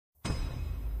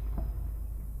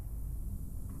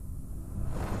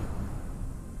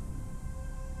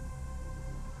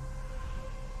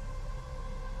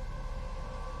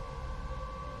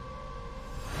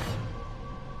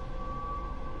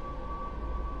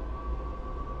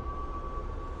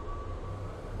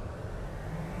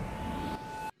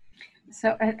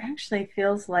So it actually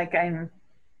feels like I'm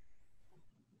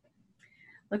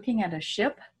looking at a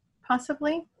ship,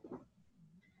 possibly.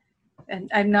 And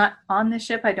I'm not on the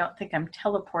ship. I don't think I'm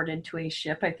teleported to a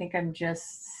ship. I think I'm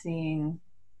just seeing,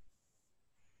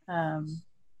 um,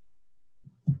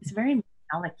 it's very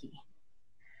metallic.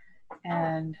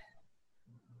 And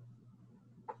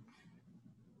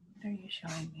what are you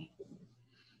showing me?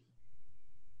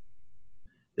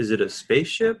 Is it a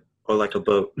spaceship or like a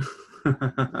boat?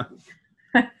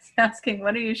 I was asking,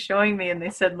 what are you showing me? And they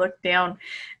said, look down.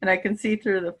 And I can see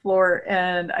through the floor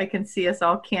and I can see us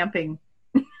all camping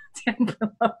down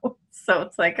below. So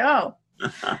it's like, oh,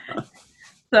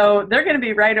 so they're going to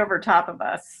be right over top of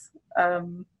us.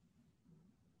 Um,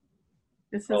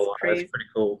 this Oh, is wow, that's crazy. pretty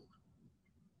cool.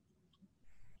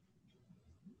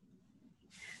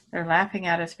 They're laughing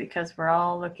at us because we're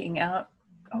all looking out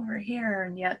over here,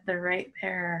 and yet they're right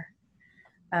there.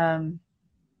 Um,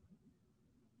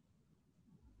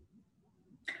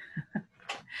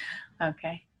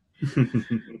 okay.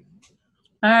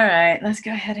 All right, let's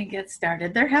go ahead and get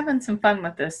started. They're having some fun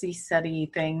with this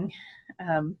ESETI thing.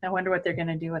 I wonder what they're going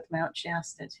to do with Mount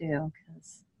Shasta, too,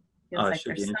 because it Oh, feels it like should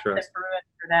there's be something interesting. brewing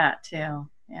for that, too.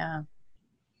 Yeah.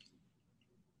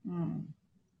 Hmm.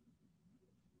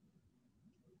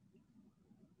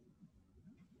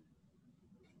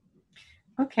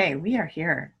 Okay, we are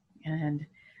here, and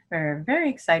we're very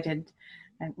excited.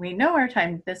 And we know our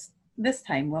time this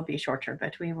time will be shorter,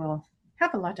 but we will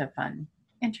have a lot of fun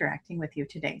interacting with you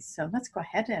today. So let's go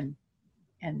ahead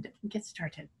and get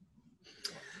started.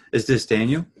 Is this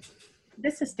Daniel?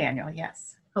 This is Daniel.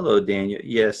 Yes. Hello, Daniel.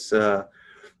 Yes,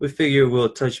 we figure we'll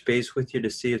touch base with you to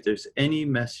see if there's any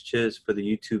messages for the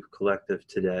YouTube collective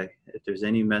today. If there's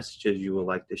any messages you would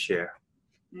like to share.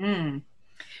 Mm.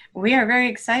 We are very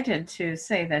excited to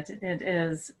say that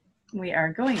we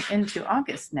are going into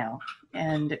August now,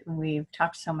 and we've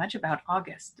talked so much about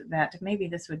August that maybe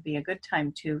this would be a good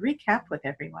time to recap with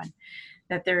everyone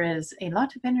that there is a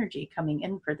lot of energy coming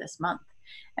in for this month.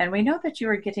 And we know that you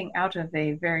are getting out of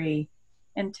a very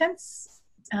intense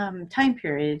time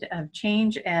period of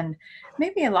change, and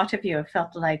maybe a lot of you have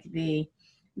felt like the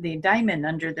diamond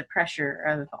under the pressure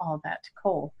of all that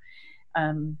coal.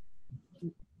 Um,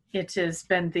 it has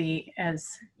been as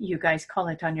you guys call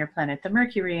it on your planet, the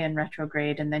Mercury in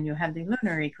retrograde, and then you had the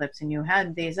lunar eclipse, and you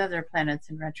had these other planets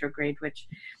in retrograde, which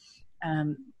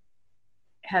um,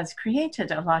 has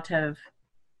created a lot of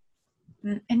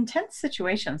intense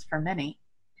situations for many.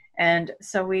 And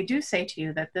so we do say to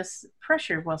you that this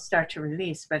pressure will start to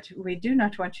release, but we do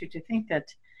not want you to think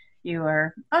that you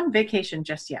are on vacation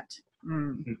just yet.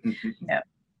 Yeah.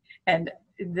 And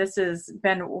this has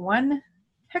been one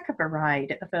heck of a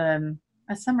ride of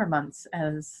a summer months,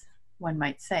 as one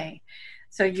might say.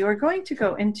 So you're going to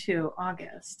go into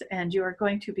August and you are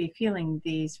going to be feeling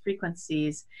these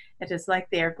frequencies. It is like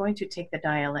they are going to take the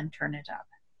dial and turn it up.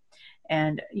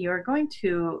 And you're going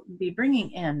to be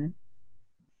bringing in,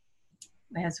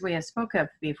 as we have spoke of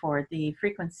before, the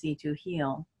frequency to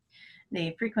heal,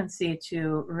 the frequency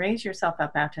to raise yourself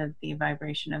up out of the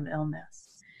vibration of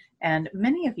illness. And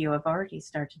many of you have already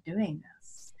started doing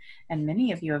this. And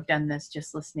many of you have done this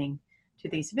just listening to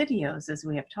these videos as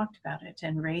we have talked about it,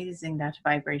 and raising that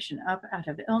vibration up out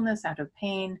of illness, out of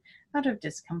pain, out of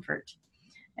discomfort,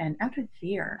 and out of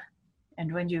fear.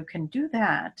 And when you can do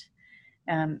that,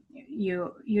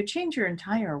 you change your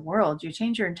entire world, you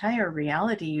change your entire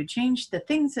reality, you change the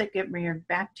things that get mirrored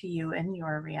back to you in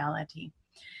your reality.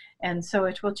 And so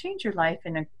it will change your life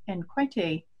in quite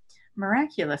a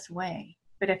miraculous way.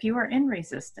 But if you are in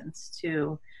resistance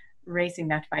to raising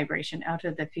that vibration out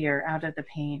of the fear, out of the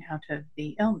pain, out of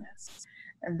the illness,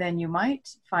 then you might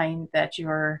find that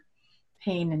your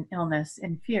pain and illness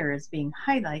and fear is being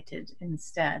highlighted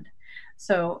instead.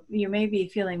 So you may be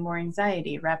feeling more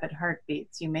anxiety, rapid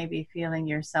heartbeats. You may be feeling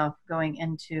yourself going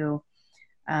into,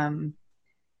 um,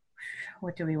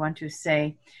 what do we want to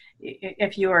say?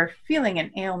 If you are feeling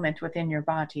an ailment within your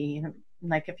body,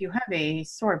 like if you have a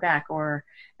sore back or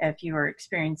if you are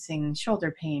experiencing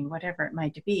shoulder pain, whatever it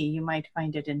might be, you might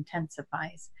find it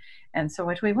intensifies. And so,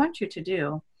 what we want you to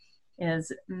do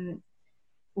is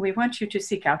we want you to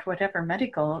seek out whatever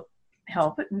medical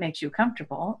help makes you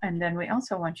comfortable. And then we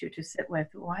also want you to sit with,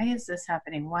 why is this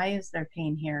happening? Why is there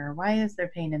pain here? Or why is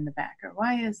there pain in the back? Or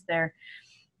why is there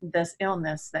this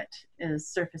illness that is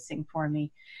surfacing for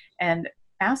me? And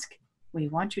ask, we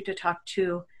want you to talk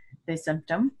to the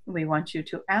symptom. We want you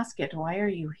to ask it, why are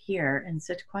you here? And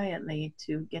sit quietly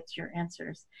to get your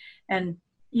answers. And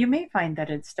you may find that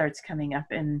it starts coming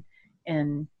up in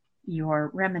your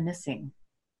reminiscing.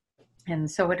 And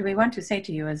so what we want to say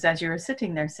to you is, as you're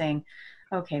sitting there saying,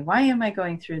 okay, why am I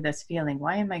going through this feeling?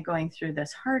 Why am I going through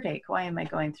this heartache? Why am I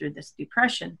going through this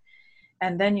depression?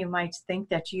 And then you might think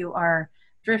that you are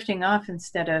drifting off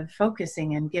instead of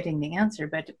focusing and getting the answer.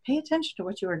 But pay attention to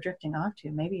what you are drifting off to.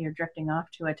 Maybe you're drifting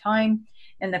off to a time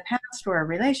in the past where a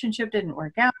relationship didn't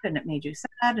work out and it made you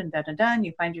sad and and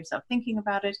you find yourself thinking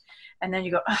about it. And then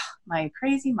you go, oh, my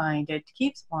crazy mind, it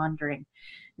keeps wandering.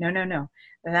 No, no, no.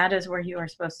 That is where you are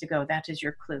supposed to go. That is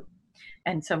your clue.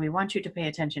 And so we want you to pay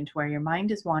attention to where your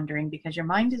mind is wandering, because your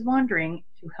mind is wandering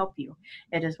to help you.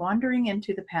 It is wandering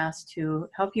into the past to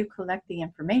help you collect the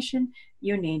information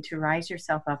you need to rise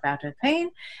yourself up out of pain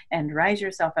and rise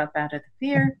yourself up out of the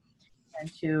fear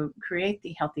and to create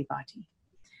the healthy body.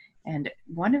 And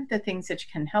one of the things that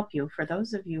can help you, for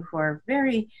those of you who are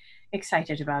very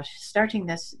excited about starting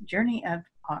this journey of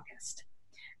August,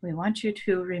 we want you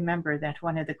to remember that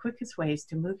one of the quickest ways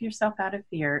to move yourself out of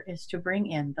fear is to bring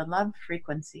in the love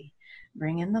frequency.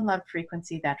 Bring in the love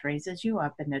frequency that raises you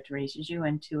up, and it raises you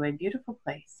into a beautiful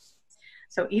place.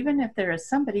 So even if there is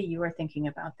somebody you are thinking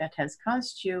about that has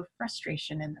caused you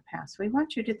frustration in the past, we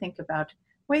want you to think about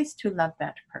ways to love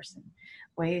that person,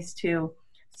 ways to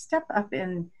step up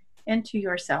into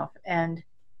yourself and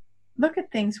look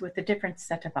at things with a different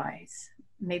set of eyes.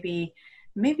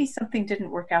 Maybe something didn't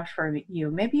work out for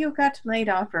you. Maybe you got laid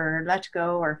off or let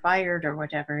go or fired or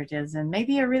whatever it is. And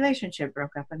maybe a relationship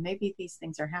broke up, and maybe these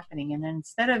things are happening. And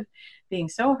instead of being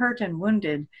so hurt and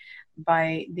wounded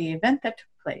by the event that took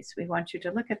place, we want you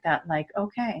to look at that like,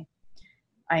 okay,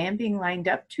 I am being lined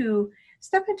up to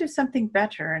step into something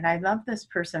better. And I love this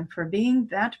person for being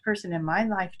that person in my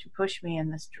life to push me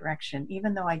in this direction,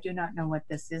 even though I do not know what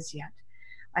this is yet.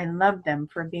 I love them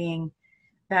for being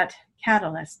that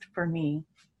catalyst for me.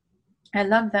 I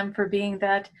love them for being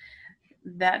that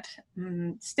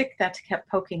stick that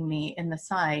kept poking me in the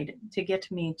side to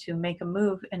get me to make a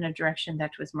move in a direction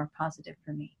that was more positive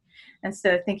for me.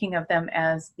 Instead of thinking of them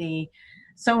as the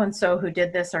so-and-so who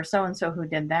did this or so-and-so who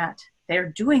did that. They're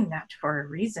doing that for a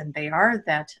reason. They are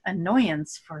that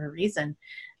annoyance for a reason.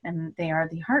 And they are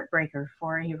the heartbreaker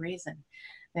for a reason.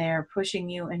 They are pushing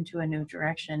you into a new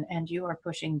direction, and you are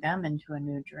pushing them into a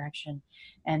new direction.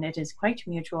 And it is quite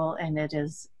mutual, and it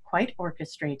is quite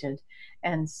orchestrated.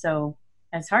 And so,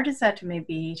 as hard as that may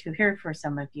be to hear for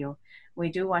some of you, we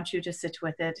do want you to sit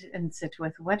with it and sit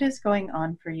with what is going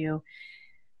on for you.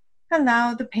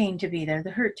 Allow the pain to be there,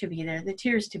 the hurt to be there, the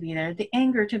tears to be there, the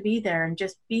anger to be there, and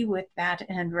just be with that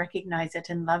and recognize it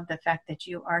and love the fact that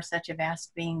you are such a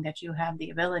vast being, that you have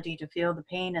the ability to feel the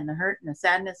pain and the hurt and the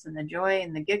sadness and the joy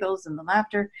and the giggles and the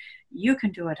laughter. You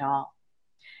can do it all.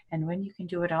 And when you can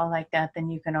do it all like that, then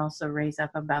you can also raise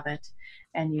up above it,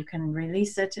 and you can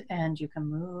release it, and you can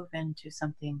move into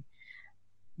something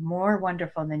more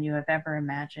wonderful than you have ever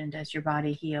imagined. As your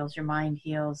body heals, your mind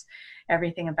heals,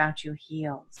 everything about you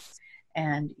heals,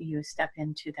 and you step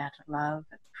into that love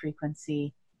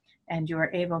frequency, and you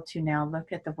are able to now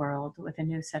look at the world with a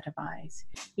new set of eyes.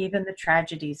 Even the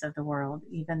tragedies of the world,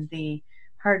 even the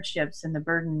hardships and the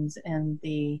burdens and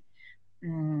the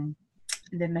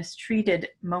mistreated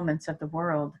moments of the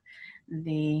world,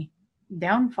 the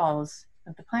downfalls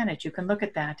of the planet, you can look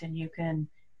at that and you can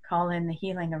call in the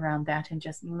healing around that, and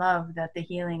just love that the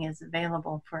healing is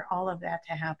available for all of that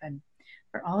to happen,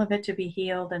 for all of it to be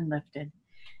healed and lifted.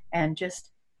 And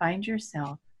just find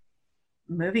yourself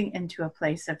moving into a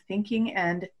place of thinking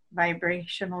and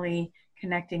vibrationally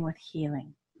connecting with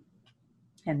healing,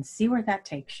 and see where that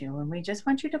takes you. And we just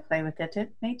want you to play with it.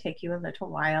 It may take you a little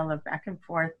while of back and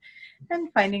forth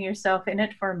and finding yourself in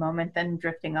it for a moment, then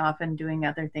drifting off and doing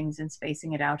other things and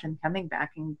spacing it out and coming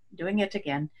back and doing it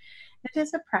again. It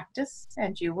is a practice,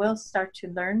 and you will start to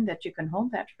learn that you can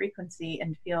hold that frequency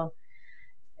and feel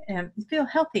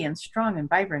healthy and strong and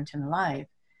vibrant and alive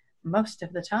most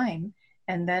of the time.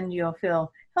 And then you'll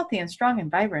feel healthy and strong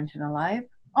and vibrant and alive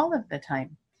all of the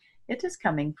time. It is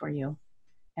coming for you.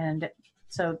 And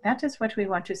so that is what we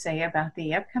want to say about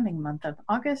the upcoming month of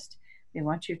August. We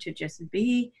want you to just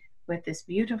be with this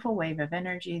beautiful wave of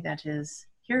energy that is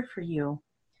here for you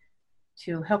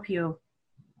to help you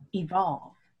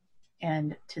evolve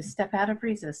and to step out of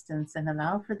resistance and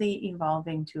allow for the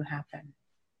evolving to happen.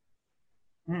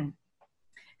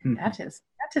 That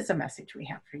is a message we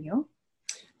have for you.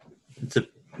 It's a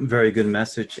very good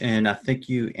message, and I think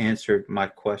you answered my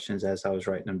questions as I was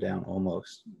writing them down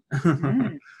almost.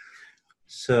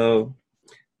 So,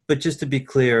 but just to be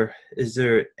clear, is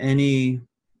there any,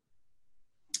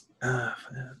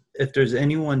 if there's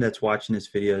anyone that's watching this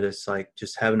video that's like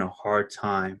just having a hard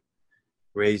time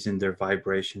raising their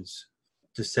vibrations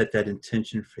to set that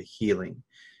intention for healing,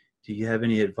 do you have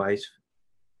any advice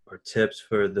or tips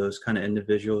for those kind of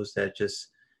individuals that just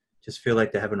just feel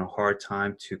like they're having a hard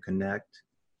time to connect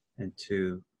and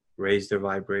to raise their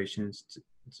vibrations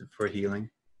for healing?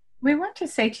 We want to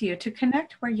say to you to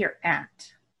connect where you're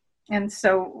at. And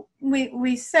so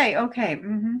we say, okay,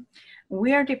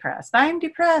 we are depressed. I'm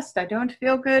depressed. I don't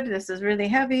feel good. This is really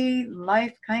heavy.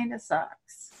 Life kind of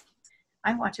sucks.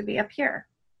 I want to be up here.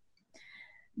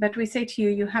 But we say to you,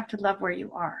 you have to love where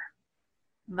you are.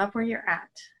 Love where you're at.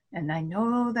 And I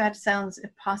know that sounds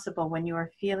impossible when you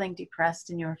are feeling depressed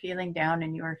and you're feeling down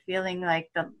and you're feeling like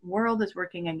the world is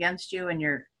working against you and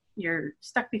you're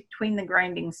stuck between the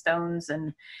grinding stones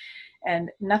and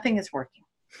nothing is working.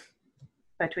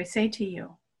 But we say to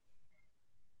you,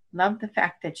 love the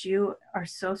fact that you are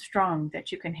so strong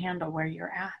that you can handle where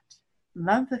you're at.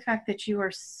 Love the fact that you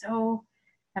are so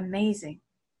amazing,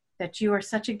 that you are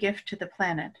such a gift to the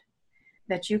planet,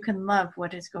 that you can love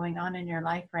what is going on in your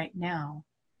life right now.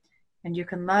 And you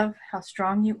can love how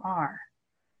strong you are,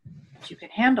 that you can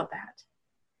handle that.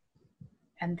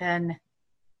 And then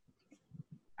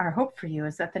our hope for you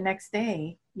is that the next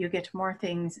day you get more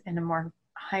things in a more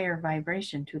higher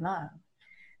vibration to love.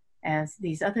 As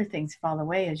these other things fall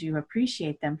away, as you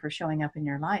appreciate them for showing up in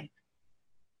your life.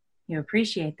 You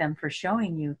appreciate them for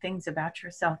showing you things about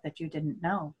yourself that you didn't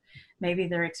know. Maybe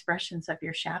they're expressions of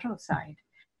your shadow side,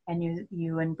 and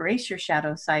you embrace your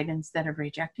shadow side instead of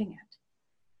rejecting it.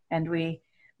 And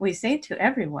we say to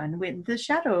everyone, the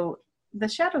shadow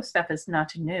stuff is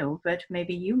not new, but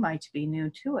maybe you might be new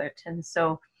to it. And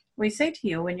so we say to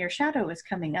you, when your shadow is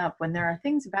coming up, when there are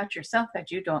things about yourself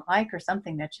that you don't like, or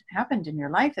something that happened in your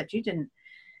life that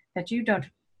you don't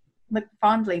look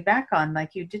fondly back on,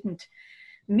 like you didn't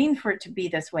mean for it to be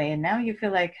this way, and now you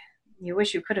feel like you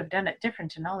wish you could have done it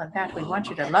different and all of that, we want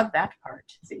you to love that part.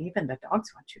 See, even the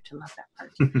dogs want you to love that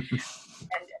part.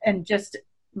 and just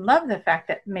love the fact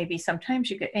that maybe sometimes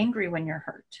you get angry when you're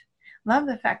hurt. Love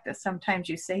the fact that sometimes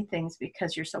you say things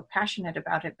because you're so passionate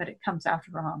about it, but it comes out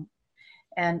wrong.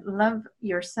 And love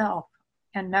yourself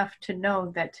enough to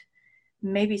know that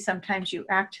maybe sometimes you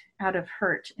act out of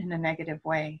hurt in a negative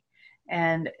way.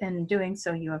 And in doing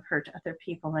so, you have hurt other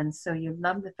people. And so you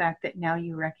love the fact that now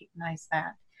you recognize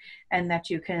that, and that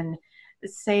you can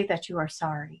say that you are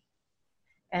sorry.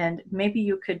 And maybe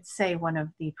you could say one of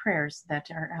the prayers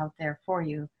that are out there for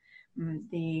you.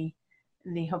 The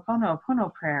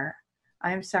Ho'oponopono prayer,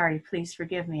 I'm sorry, please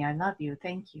forgive me, I love you,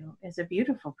 thank you, is a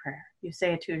beautiful prayer. You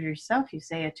say it to yourself, you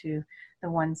say it to the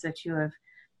ones that you have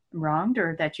wronged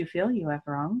or that you feel you have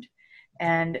wronged,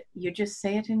 and you just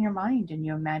say it in your mind and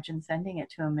you imagine sending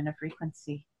it to them in a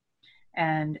frequency,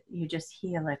 and you just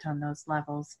heal it on those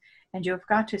levels. And you've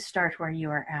got to start where you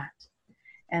are at.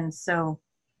 And so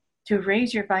to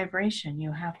raise your vibration,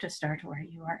 you have to start where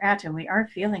you are at. And we are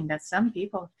feeling that some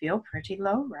people feel pretty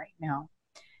low right now.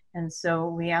 And so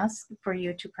we ask for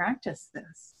you to practice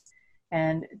this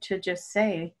and to just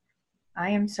say, I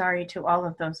am sorry to all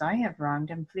of those I have wronged,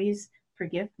 and please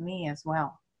forgive me as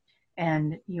well.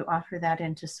 And you offer that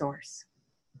into Source.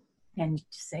 And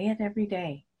say it every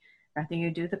day. Whether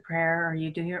you do the prayer or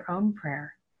you do your own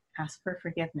prayer, ask for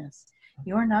forgiveness.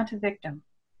 You are not a victim.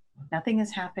 Nothing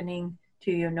is happening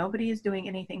to you. Nobody is doing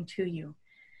anything to you.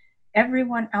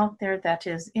 Everyone out there that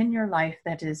is in your life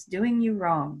that is doing you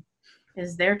wrong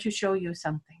is there to show you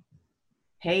something.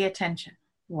 Pay attention.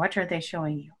 What are they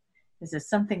showing you? Is it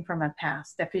something from a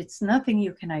past? If it's nothing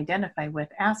you can identify with,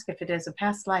 ask if it is a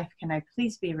past life. Can I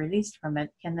please be released from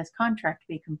it? Can this contract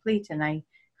be complete? And I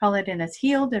call it in as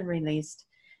healed and released,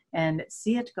 and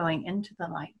see it going into the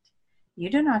light. You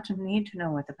do not need to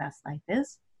know what the past life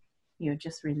is. You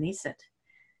just release it.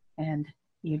 And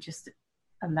you just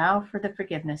allow for the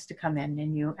forgiveness to come in,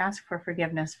 and you ask for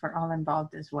forgiveness for all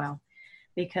involved as well.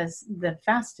 Because the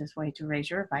fastest way to raise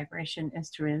your vibration is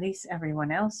to release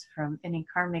everyone else from any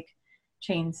karmic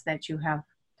chains that you have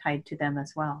tied to them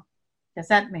as well. Does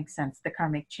that make sense, the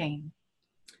karmic chain?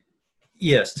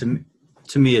 Yes, to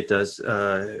me it does.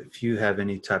 If you have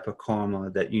any type of karma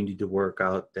that you need to work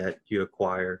out that you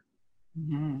acquire,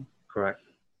 correct?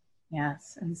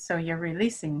 Yes, and so you are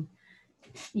releasing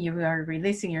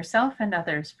yourself and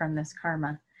others from this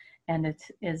karma, and it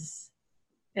is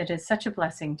such a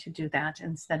blessing to do that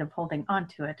instead of holding on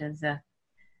to it as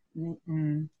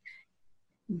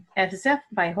if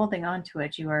by holding on to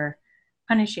it you are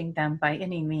punishing them by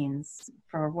any means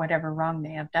for whatever wrong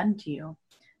they have done to you,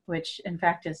 which in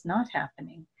fact is not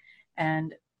happening.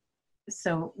 And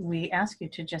so we ask you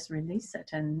to just release it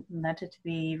and let it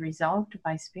be resolved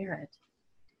by spirit.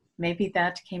 Maybe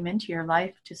that came into your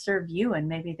life to serve you, and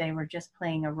maybe they were just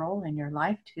playing a role in your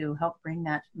life to help bring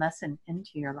that lesson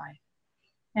into your life.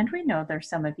 And we know there's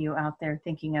some of you out there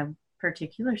thinking of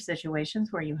particular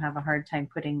situations where you have a hard time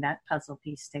putting that puzzle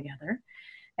piece together.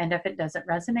 And if it doesn't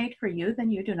resonate for you,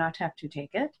 then you do not have to take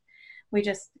it. We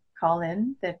just call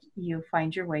in that you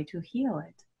find your way to heal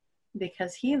it,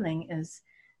 because healing is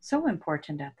so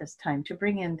important at this time, to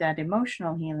bring in that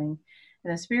emotional healing,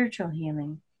 the spiritual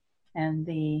healing, and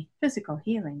the physical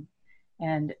healing,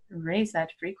 and raise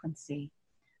that frequency.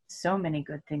 So many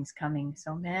good things coming,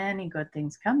 so many good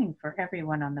things coming for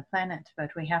everyone on the planet,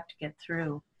 but we have to get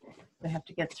through. We have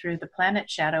to get through the planet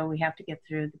shadow. We have to get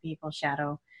through the people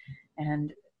shadow.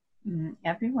 And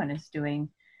everyone is doing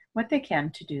what they can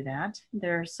to do that.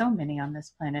 There are so many on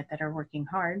this planet that are working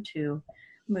hard to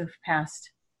move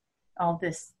past all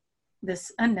this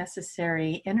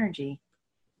unnecessary energy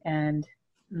and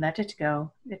let it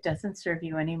go. It doesn't serve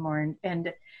you anymore.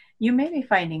 And you may be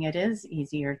finding it is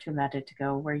easier to let it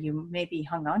go, where you maybe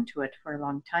hung on to it for a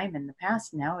long time in the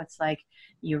past. Now it's like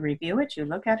you review it, you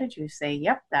look at it, you say,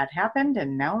 yep, that happened,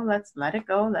 and now let's let it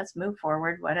go. Let's move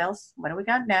forward. What else? What do we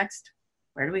got next?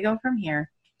 Where do we go from here?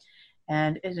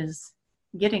 And it is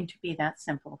getting to be that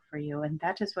simple for you. And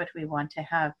that is what we want to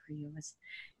have for you,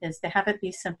 is to have it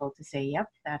be simple, to say, yep,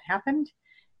 that happened,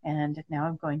 and now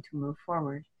I'm going to move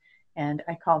forward. And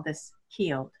I call this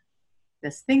healed.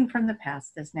 This thing from the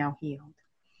past is now healed.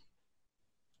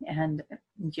 And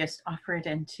just offer it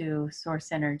into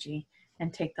source energy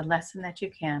and take the lesson that you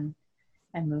can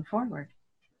and move forward.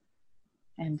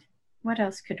 And what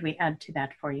else could we add to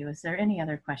that for you? Is there any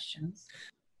other questions?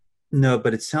 No,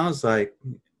 but it sounds like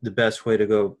the best way to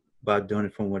go about doing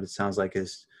it, from what it sounds like,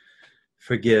 is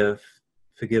forgive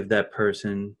that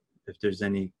person if there's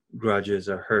any grudges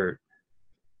or hurt,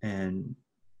 and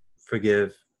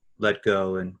forgive, let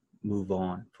go, and move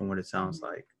on, from what it sounds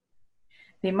like.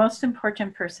 The most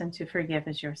important person to forgive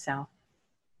is yourself.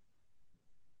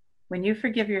 When you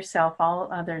forgive yourself,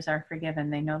 all others are forgiven.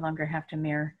 They no longer have to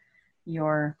mirror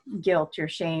your guilt, your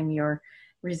shame, your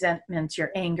resentments,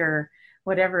 your anger,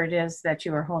 whatever it is that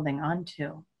you are holding on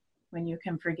to. When you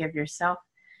can forgive yourself,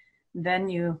 then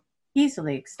you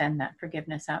easily extend that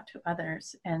forgiveness out to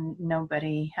others, and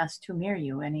nobody has to mirror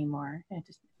you anymore. It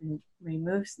just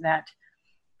removes that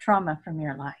trauma from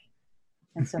your life.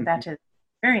 And so that is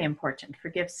very important.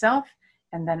 Forgive self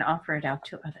and then offer it out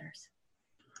to others.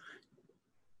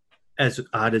 As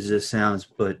odd as this sounds,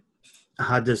 but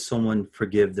how does someone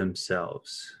forgive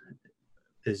themselves?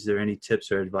 Is there any tips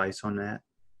or advice on that,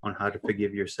 on how to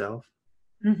forgive yourself?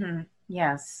 Mm-hmm.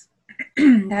 Yes.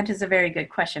 That is a very good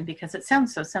question, because it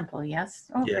sounds so simple. Yes.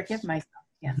 Oh, yes. Forgive myself.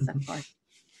 Yes, of course.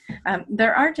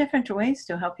 There are different ways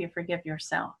to help you forgive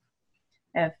yourself.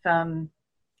 If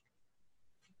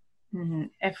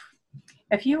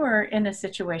you are in a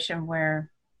situation where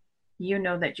you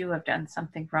know that you have done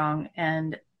something wrong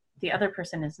and the other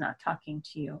person is not talking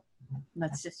to you,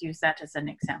 let's just use that as an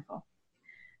example.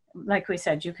 Like we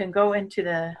said, you can go into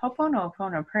the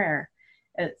Ho'oponopono prayer.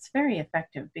 It's very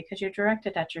effective because you're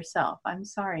directed at yourself. I'm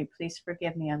sorry, please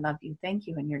forgive me, I love you, thank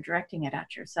you. And you're directing it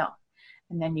at yourself.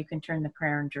 And then you can turn the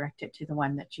prayer and direct it to the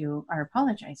one that you are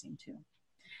apologizing to.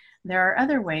 There are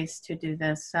other ways to do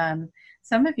this.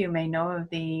 Some of you may know of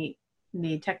the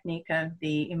technique of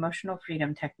the emotional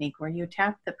freedom technique, where you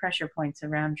tap the pressure points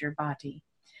around your body.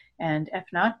 And if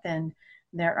not, then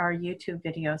there are YouTube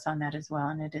videos on that as well.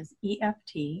 And it is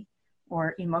EFT,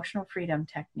 or emotional freedom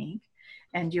technique.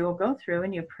 And you will go through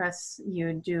and you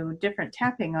do different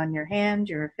tapping on your hand,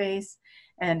 your face,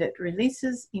 and it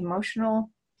releases emotional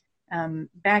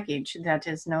baggage that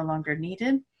is no longer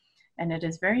needed. And it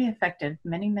is very effective.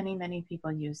 Many, many, many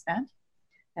people use that.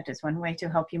 That is one way to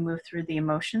help you move through the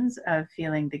emotions of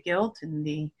feeling the guilt and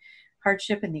the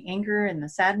hardship and the anger and the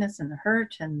sadness and the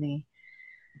hurt and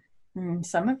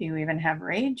some of you even have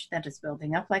rage that is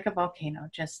building up like a volcano.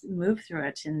 Just move through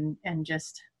it and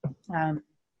just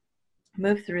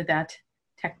move through that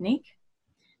technique.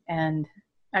 And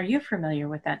are you familiar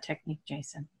with that technique,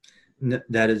 Jason?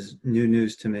 That is new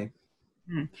news to me.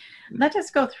 Let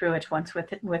us go through it once with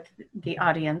the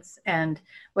audience. And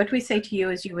what we say to you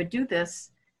is you would do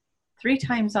this 3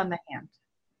 times on the hand.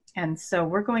 And so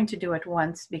we're going to do it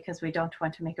once because we don't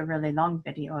want to make a really long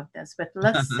video of this. But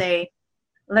let's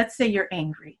say you're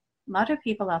angry. A lot of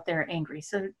people out there are angry.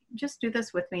 So just do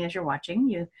this with me as you're watching.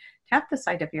 You tap the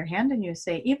side of your hand and you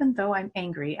say, even though I'm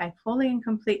angry, I fully and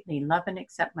completely love and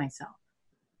accept myself.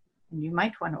 And you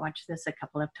might want to watch this a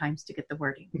couple of times to get the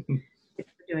wording.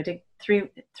 Do it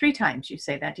three times. You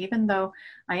say that, even though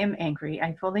I am angry,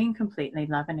 I fully and completely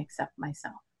love and accept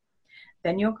myself.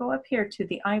 Then you'll go up here to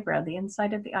the eyebrow, the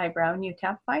inside of the eyebrow, and you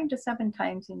tap 5 to 7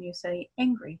 times and you say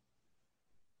angry.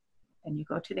 Then you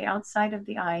go to the outside of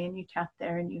the eye and you tap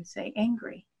there and you say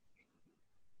angry.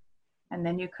 And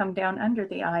then you come down under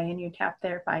the eye and you tap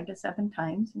there 5 to 7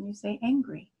 times and you say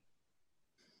angry.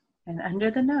 And under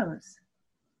the nose,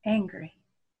 angry.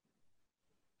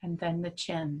 And then the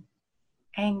chin,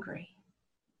 angry.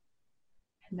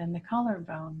 And then the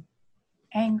collarbone,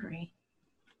 angry.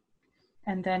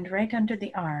 And then right under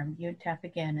the arm, you tap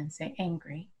again and say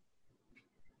angry.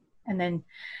 And then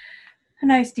a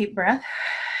nice deep breath,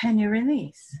 and you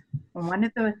release.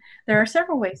 And there are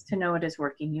several ways to know it is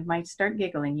working. You might start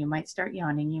giggling, you might start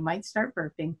yawning, you might start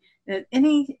burping.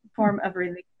 Any form of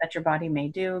release that your body may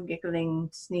do, giggling,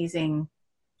 sneezing,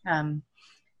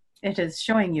 it is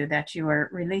showing you that you are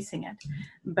releasing it.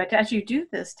 But as you do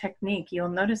this technique, you'll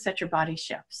notice that your body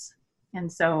shifts.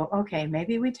 And so, okay,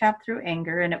 maybe we tapped through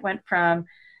anger and it went from,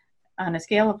 on a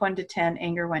scale of 1 to 10,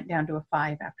 anger went down to a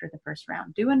 5 after the first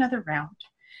round. Do another round.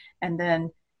 And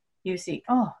then you see,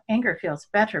 oh, anger feels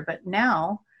better, but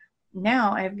now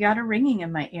I've got a ringing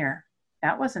in my ear.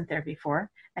 That wasn't there before.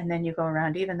 And then you go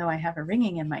around, even though I have a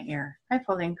ringing in my ear, I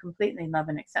fully and completely love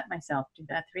and accept myself. Do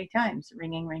that 3 times.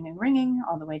 Ringing, ringing, ringing,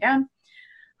 all the way down.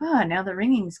 Now the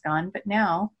ringing's gone, but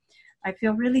now I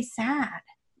feel really sad.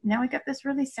 Now I got this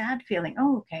really sad feeling.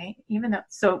 Oh, okay. Even though,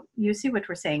 so you see what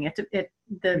we're saying.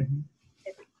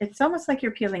 It's almost like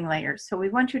you're peeling layers. So we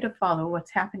want you to follow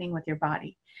what's happening with your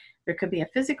body. There could be a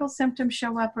physical symptom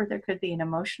show up, or there could be an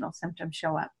emotional symptom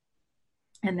show up.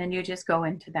 And then you just go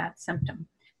into that symptom.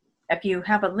 If you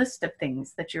have a list of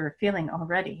things that you're feeling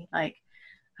already, like,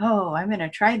 oh, I'm going to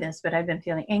try this, but I've been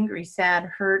feeling angry, sad,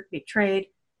 hurt, betrayed,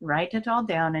 write it all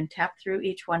down and tap through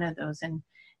each one of those.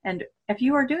 And if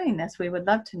you are doing this, we would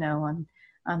love to know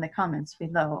on the comments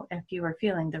below if you are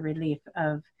feeling the relief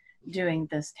of doing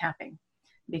this tapping,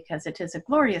 because it is a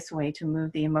glorious way to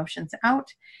move the emotions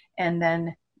out and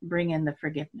then bring in the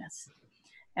forgiveness.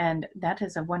 And that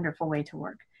is a wonderful way to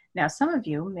work. Now, some of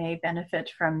you may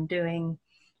benefit from doing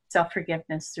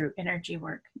self-forgiveness through energy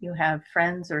work. You have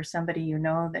friends or somebody you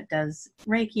know that does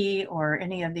Reiki or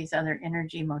any of these other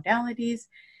energy modalities,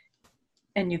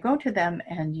 and you go to them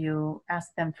and you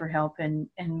ask them for help in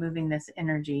moving this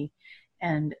energy,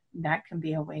 and that can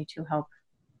be a way to help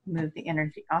move the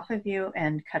energy off of you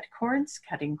and cut cords.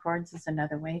 Cutting cords is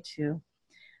another way to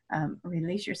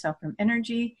release yourself from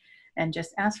energy, and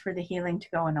just ask for the healing to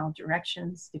go in all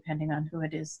directions, depending on who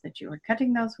it is that you are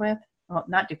cutting those with. Well,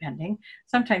 not depending.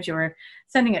 Sometimes you are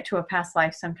sending it to a past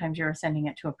life. Sometimes you are sending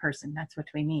it to a person. That's what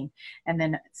we mean. And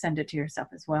then send it to yourself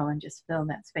as well, and just fill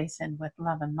that space in with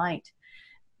love and light.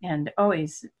 And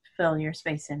always fill your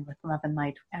space in with love and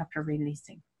light after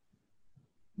releasing.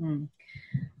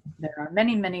 There are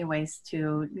many, many ways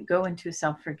to go into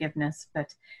self-forgiveness,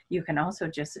 but you can also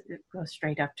just go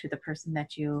straight up to the person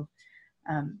that you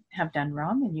have done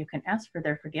wrong, and you can ask for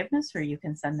their forgiveness, or you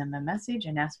can send them a message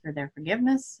and ask for their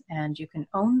forgiveness, and you can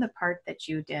own the part that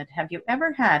you did. Have you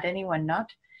ever had anyone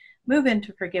not move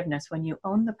into forgiveness when you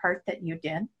own the part that you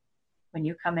did? When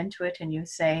you come into it and you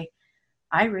say,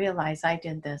 I realize I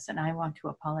did this and I want to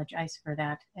apologize for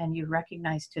that, and you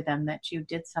recognize to them that you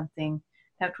did something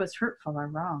that was hurtful or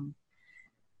wrong.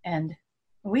 And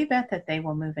we bet that they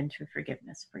will move into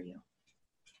forgiveness for you.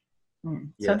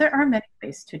 Yeah. So there are many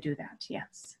ways to do that,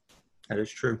 yes. That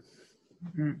is true.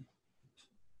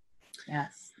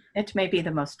 Yes. It may be the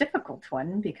most difficult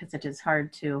one, because it is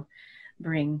hard to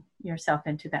bring yourself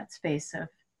into that space of,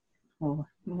 well,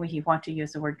 we want to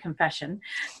use the word confession,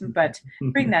 but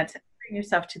bring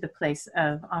yourself to the place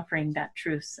of offering that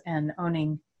truth and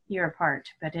owning your part.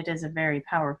 But it is a very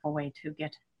powerful way to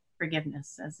get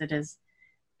forgiveness, as it is,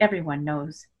 everyone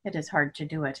knows it is hard to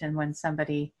do it. And when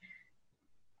somebody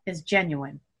is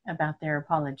genuine about their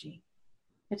apology,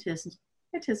 it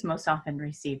is most often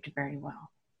received very well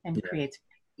and creates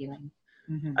healing.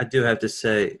 I do have to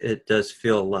say, it does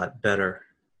feel a lot better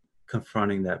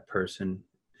confronting that person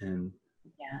and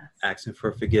asking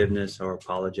for forgiveness or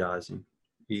apologizing.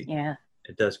 It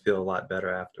does feel a lot better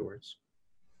afterwards.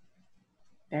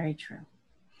 Very true.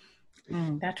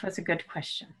 That was a good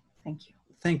question. Thank you.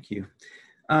 Thank you.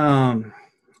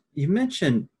 You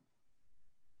mentioned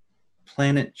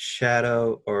planet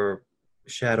shadow or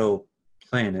shadow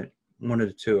planet, one of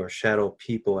the two, or shadow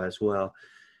people as well.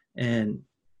 And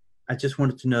I just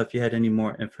wanted to know if you had any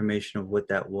more information of what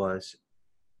that was.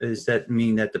 Does that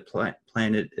mean that the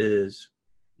planet is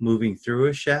moving through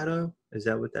a shadow? Is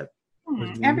that what that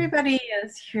was? Everybody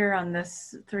is here on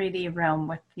this 3D realm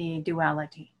with the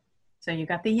duality. So you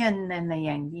got the yin and the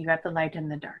yang, you got the light and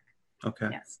the dark. Okay.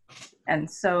 Yes. And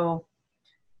so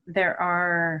there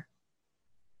are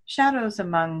shadows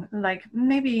among, like,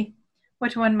 maybe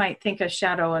what one might think a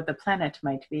shadow of the planet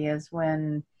might be is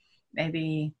when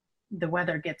maybe the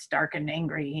weather gets dark and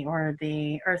angry, or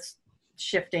the earth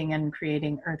shifting and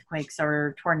creating earthquakes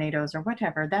or tornadoes or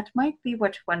whatever, that might be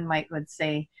what one would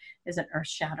say is an earth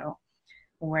shadow,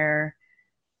 where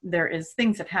there is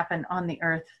things that happen on the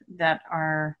earth that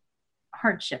are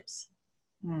hardships,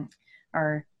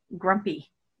 or grumpy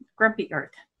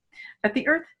earth. But the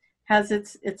earth has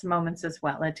its moments as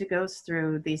well. It goes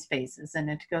through these phases, and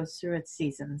it goes through its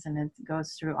seasons, and it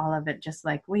goes through all of it just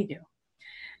like we do.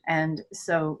 And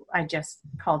so I just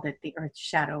called it the earth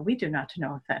shadow. We do not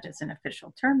know if that is an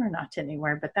official term or not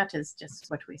anywhere, but that is just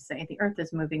what we say. The earth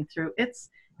is moving through its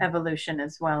evolution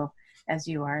as well as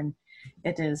you are, and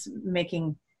it is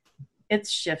making its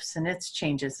shifts and its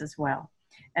changes as well.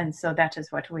 And so that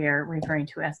is what we are referring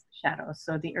to as shadows.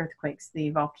 So the earthquakes,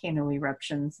 the volcano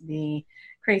eruptions, the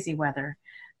crazy weather,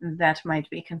 that might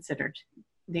be considered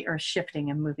the earth shifting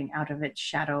and moving out of its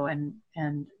shadow and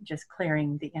just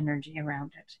clearing the energy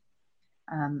around it.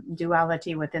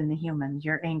 Duality within the human,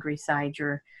 your angry side,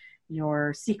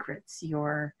 your secrets,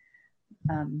 your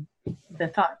the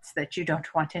thoughts that you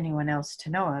don't want anyone else to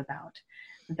know about,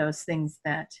 those things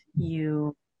that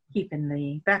you keep in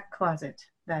the back closet,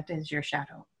 that is your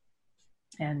shadow.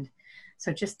 And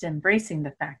so just embracing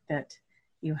the fact that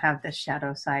you have this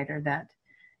shadow side, or that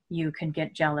you can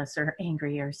get jealous or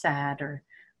angry or sad or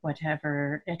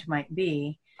whatever it might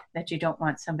be, that you don't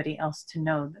want somebody else to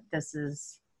know that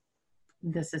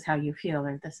this is how you feel,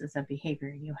 or this is a behavior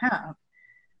you have.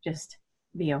 Just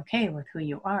be okay with who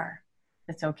you are.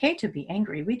 It's okay to be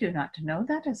angry. We do not know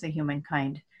that as a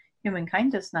humankind.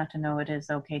 Humankind does not know it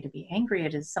is okay to be angry.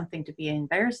 It is something to be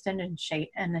embarrassed and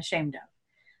ashamed of.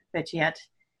 But yet,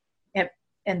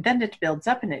 and then it builds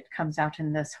up and it comes out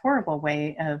in this horrible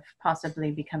way of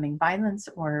possibly becoming violence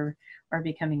or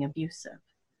becoming abusive,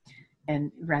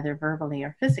 and rather verbally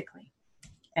or physically.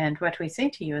 And what we say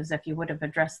to you is, if you would have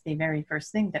addressed the very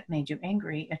first thing that made you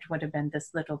angry, it would have been this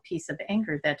little piece of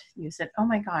anger that you said, oh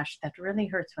my gosh, that really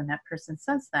hurts when that person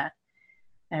says that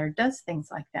or does things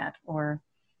like that. Or,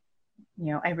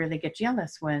 I really get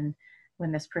jealous when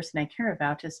this person I care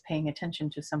about is paying attention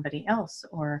to somebody else,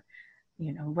 or,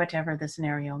 whatever the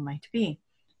scenario might be.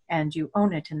 And you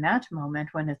own it in that moment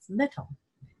when it's little.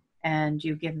 And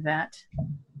you give that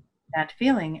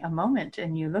feeling a moment,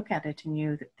 and you look at it and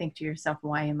you think to yourself,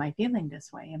 why am I feeling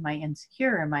this way? Am I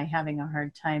insecure? Am I having a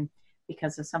hard time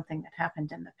because of something that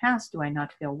happened in the past? Do I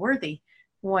not feel worthy?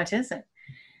 What is it?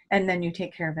 And then you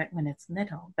take care of it when it's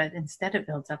little, but instead it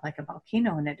builds up like a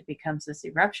volcano and it becomes this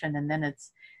eruption, and then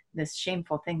it's this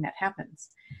shameful thing that happens.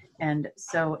 And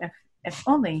so if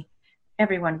only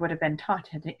everyone would have been taught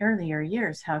at the earlier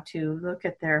years how to look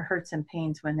at their hurts and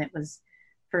pains when it was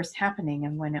first happening,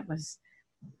 and when it was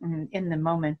in the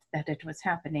moment that it was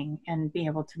happening, and be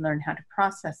able to learn how to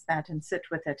process that and sit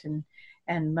with it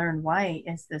and learn, why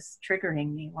is this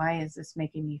triggering me? Why is this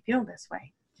making me feel this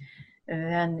way?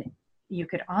 Then you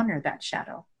could honor that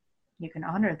shadow. You can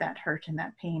honor that hurt and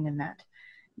that pain and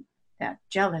that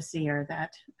jealousy, or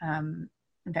that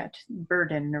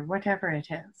burden, or whatever it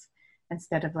is,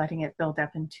 instead of letting it build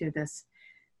up into this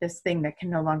thing that can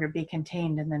no longer be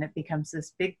contained, and then it becomes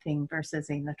this big thing versus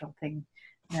a little thing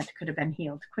that could have been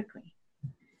healed quickly.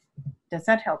 Does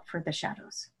that help for the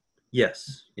shadows?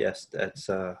 Yes, that's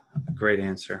a great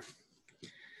answer.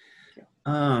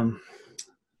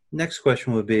 Next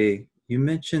question would be, you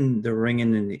mentioned the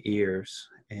ringing in the ears,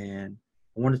 and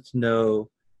I wanted to know,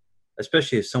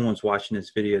 especially if someone's watching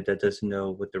this video that doesn't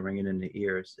know what the ringing in the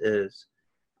ears is.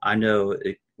 I know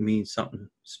it means something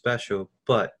special,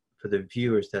 but for the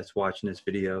viewers that's watching this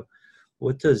video,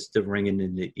 what does the ringing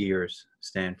in the ears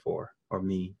stand for or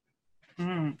mean?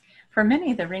 For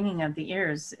many, the ringing of the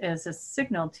ears is a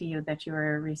signal to you that you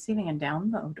are receiving a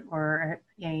download or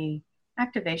a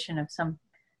activation of some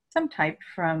type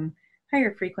from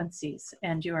higher frequencies,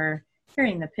 and you are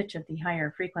hearing the pitch of the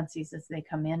higher frequencies as they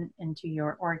come into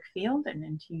your auric field and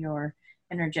into your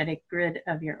energetic grid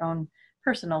of your own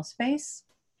personal space.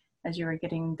 As you are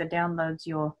getting the downloads,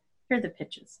 you'll hear the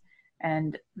pitches.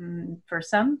 And for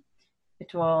some,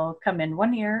 it will come in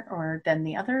one ear or then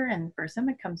the other, and for some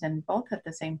it comes in both at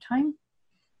the same time.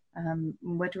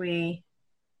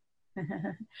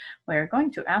 We're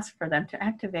going to ask for them to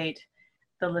activate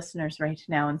the listeners right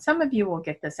now, and some of you will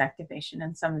get this activation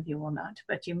and some of you will not,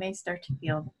 but you may start to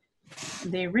feel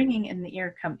the ringing in the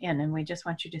ear come in, and we just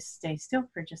want you to stay still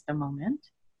for just a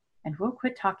moment, and we'll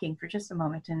quit talking for just a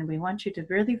moment, and we want you to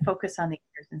really focus on the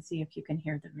ears and see if you can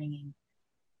hear the ringing.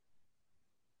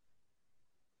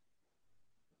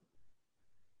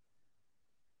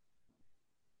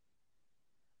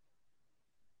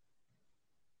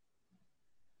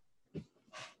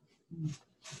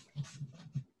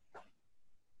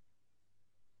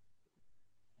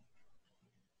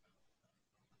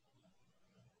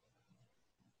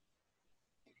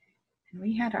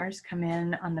 We had ours come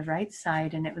in on the right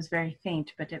side, and it was very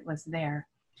faint, but it was there.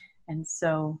 And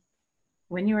so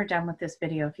when you are done with this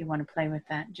video, if you want to play with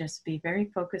that, just be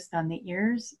very focused on the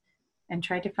ears and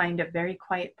try to find a very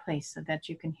quiet place so that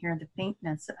you can hear the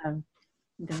faintness of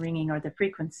the ringing or the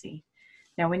frequency.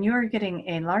 Now, when you are getting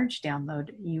a large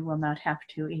download, you will not have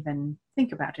to even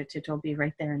think about it. It will be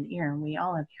right there in the ear. And we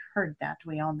all have heard that.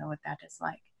 We all know what that is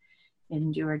like.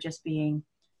 And you are just being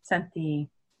sent the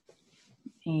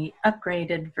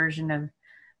upgraded version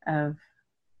of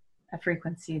a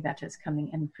frequency that is coming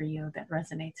in for you, that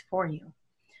resonates for you.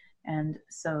 And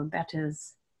so that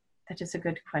is a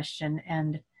good question.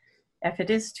 And if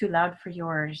it is too loud for you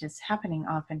or it is happening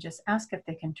often, just ask if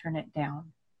they can turn it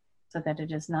down so that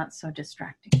it is not so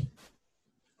distracting.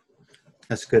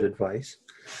 That's good advice.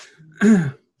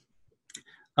 Does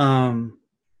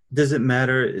it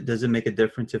matter? Does it make a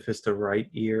difference if it's the right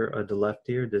ear or the left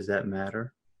ear? Does that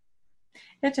matter?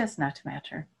 It does not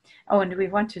matter. Oh, and we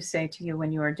want to say to you,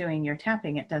 when you are doing your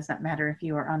tapping, it does not matter if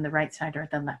you are on the right side or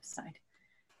the left side.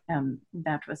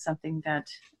 That was something that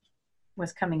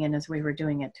was coming in as we were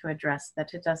doing it, to address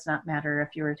that it does not matter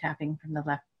if you are tapping from the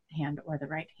left hand or the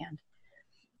right hand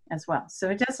as well. So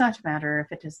it does not matter if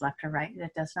it is left or right.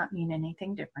 It does not mean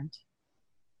anything different.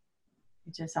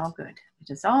 It is all good. It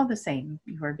is all the same.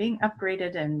 You are being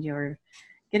upgraded and you're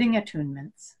getting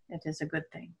attunements. It is a good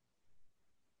thing.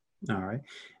 All right.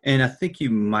 And I think you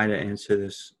might have answered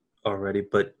this already,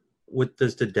 but what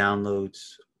does the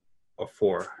downloads are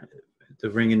for? The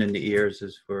ringing in the ears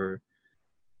is for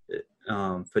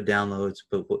downloads,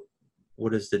 but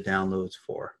what is the downloads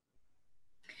for?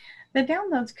 The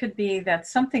downloads could be that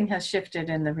something has shifted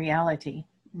in the reality.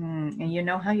 And you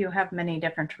know how you have many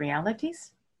different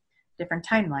realities, different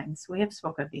timelines. We have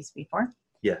spoken of these before.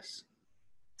 Yes.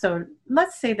 So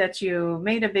let's say that you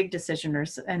made a big decision or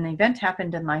an event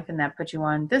happened in life and that put you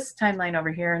on this timeline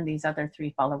over here and these other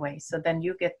three fall away. So then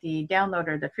you get the download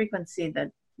or the frequency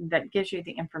that gives you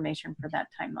the information for that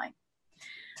timeline.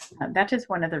 That is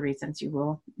one of the reasons you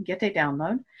will get a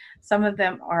download. Some of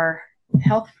them are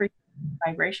health-free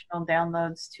vibrational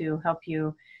downloads to help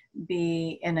you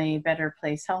be in a better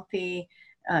place,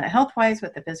 health-wise,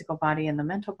 with the physical body and the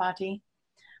mental body.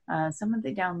 Some of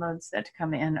the downloads that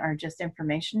come in are just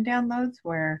information downloads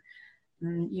where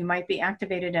you might be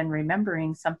activated and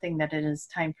remembering something that it is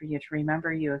time for you to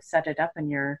remember. You have set it up in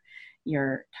your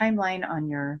timeline on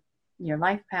your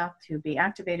life path to be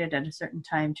activated at a certain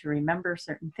time to remember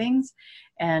certain things.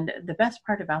 And the best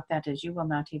part about that is you will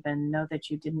not even know that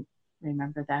you didn't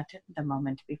remember that the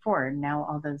moment before. Now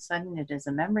all of a sudden it is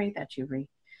a memory that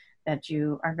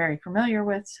you are very familiar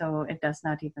with, so it does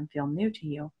not even feel new to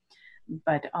you.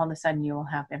 But all of a sudden you will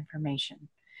have information.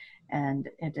 And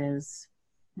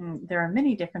there are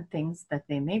many different things that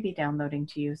they may be downloading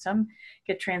to you. Some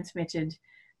get transmitted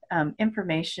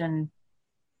information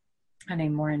on a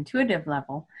more intuitive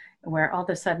level, where all of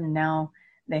a sudden now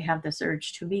they have this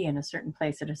urge to be in a certain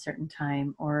place at a certain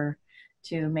time, or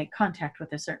to make contact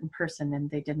with a certain person, and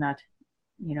they did not,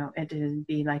 it would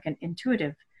be like an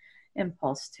intuitive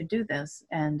impulse to do this.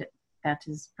 And that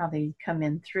has probably come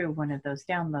in through one of those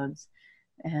downloads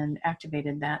and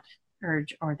activated that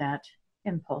urge or that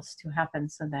impulse to happen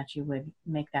so that you would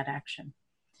make that action.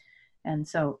 And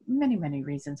so many, many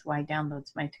reasons why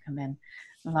downloads might come in.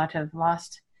 A lot of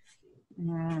lost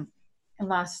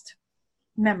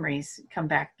memories come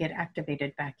back, get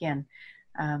activated back in.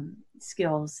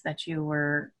 Skills that you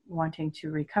were wanting to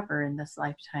recover in this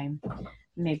lifetime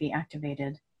may be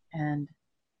activated. And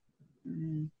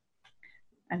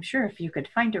I'm sure if you could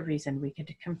find a reason, we could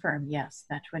confirm, yes,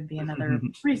 that would be another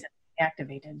reason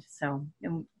activated. So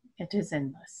it is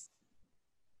endless.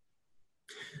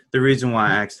 The reason why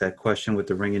I asked that question with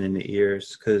the ringing in the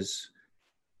ears, because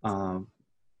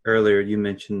earlier you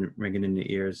mentioned ringing in the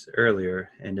ears earlier,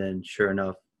 and then sure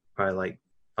enough, probably like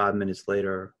 5 minutes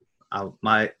later,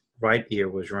 my right ear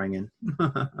was ringing.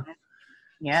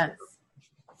 Yes.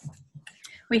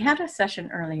 We had a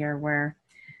session earlier where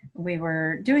we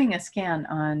were doing a scan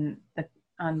on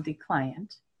the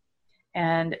client,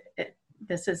 and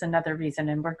this is another reason,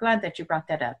 and we're glad that you brought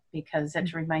that up because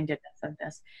it reminded us of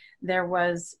this. There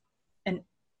was an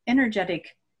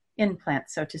energetic implant,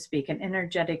 so to speak, an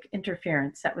energetic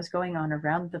interference that was going on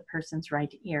around the person's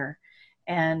right ear,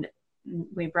 and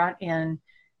we brought in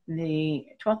the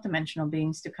 12th dimensional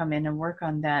beings to come in and work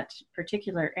on that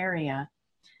particular area.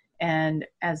 And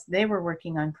as they were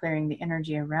working on clearing the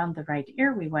energy around the right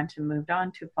ear, we went and moved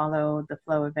on to follow the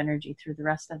flow of energy through the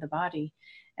rest of the body.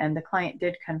 And the client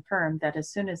did confirm that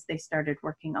as soon as they started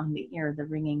working on the ear, the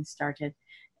ringing started.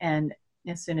 And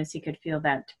as soon as he could feel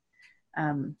that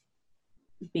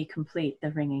be complete,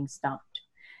 the ringing stopped.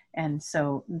 And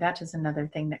so that is another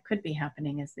thing that could be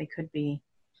happening, is they could be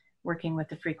working with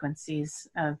the frequencies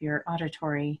of your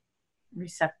auditory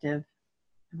receptive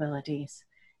abilities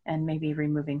and maybe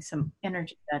removing some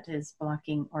energy that is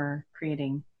blocking or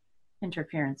creating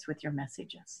interference with your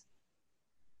messages.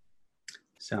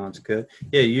 Sounds good.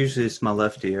 Yeah, usually it's my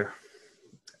left ear.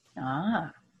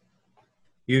 Ah.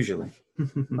 Usually.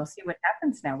 We'll see what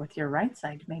happens now with your right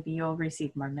side. Maybe you'll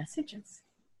receive more messages.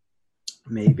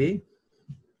 Maybe.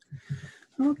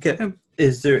 Okay.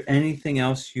 Is there anything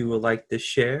else you would like to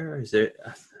share?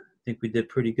 I think we did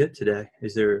pretty good today.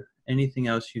 Is there anything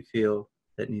else you feel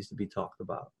that needs to be talked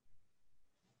about?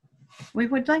 We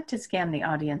would like to scan the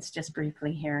audience just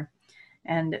briefly here.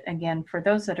 And again, for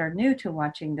those that are new to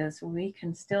watching this, we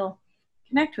can still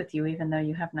connect with you even though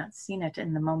you have not seen it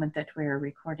in the moment that we're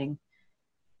recording.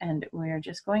 And we're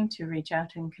just going to reach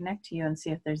out and connect to you and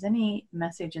see if there's any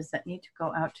messages that need to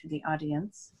go out to the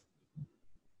audience.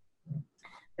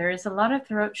 There is a lot of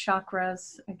throat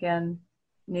chakras, again,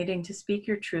 needing to speak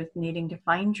your truth, needing to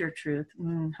find your truth.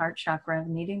 Heart chakra,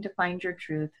 needing to find your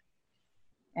truth.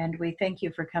 And we thank you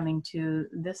for coming to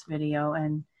this video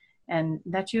and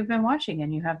that you've been watching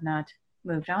and you have not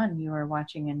moved on. You are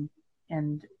watching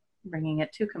and bringing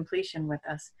it to completion with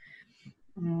us.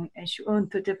 Everyone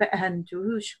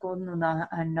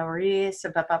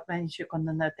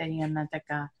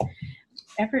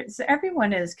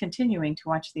is continuing to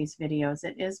watch these videos.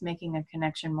 It is making a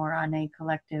connection more on a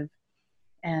collective,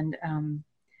 and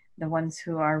the ones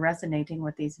who are resonating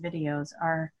with these videos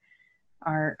are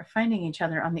finding each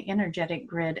other on the energetic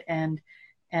grid, and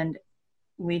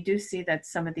we do see that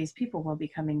some of these people will be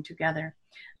coming together.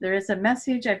 There is a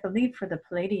message, I believe, for the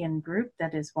Pleiadian group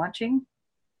that is watching.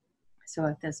 So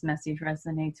if this message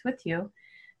resonates with you,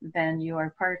 then you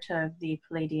are part of the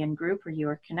Pleiadian group, or you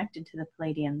are connected to the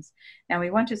Pleiadians. Now, we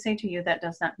want to say to you that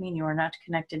does not mean you are not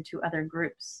connected to other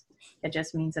groups. It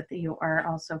just means that you are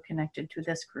also connected to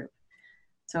this group.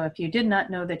 So if you did not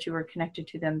know that you were connected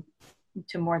to them,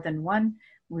 to more than one,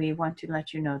 we want to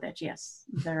let you know that yes,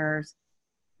 there's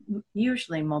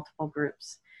usually multiple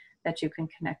groups that you can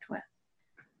connect with.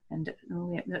 And it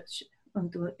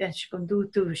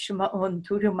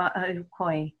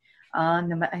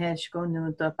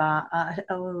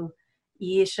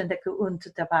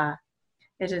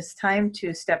is time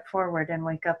to step forward and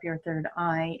wake up your third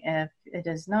eye. If it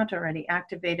is not already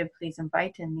activated, please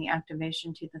invite in the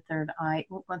activation to the third eye.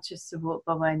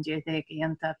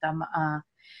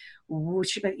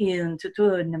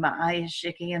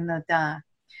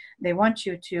 They want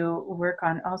you to work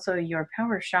on also your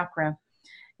power chakra.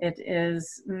 It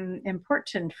is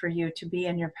important for you to be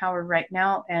in your power right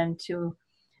now and to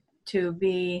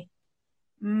be,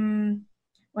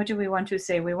 what do we want to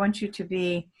say? We want you to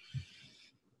be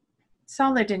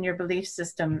solid in your belief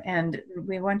system, and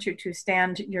we want you to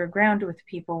stand your ground with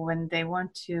people when they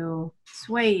want to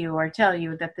sway you or tell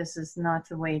you that this is not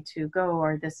the way to go,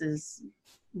 or this is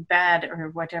bad, or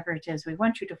whatever it is. We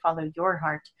want you to follow your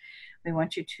heart. We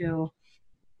want you to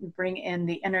bring in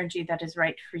the energy that is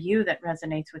right for you, that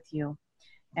resonates with you.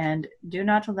 And do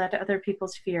not let other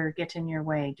people's fear get in your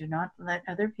way. Do not let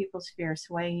other people's fear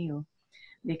sway you,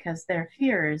 because their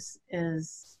fears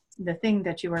is the thing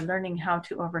that you are learning how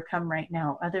to overcome right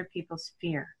now. Other people's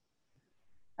fear.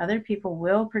 Other people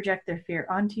will project their fear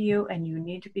onto you, and you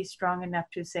need to be strong enough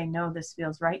to say, no, this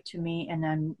feels right to me, and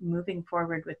I'm moving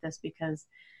forward with this because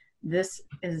this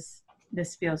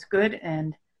feels good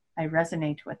and I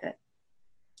resonate with it.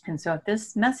 And so if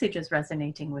this message is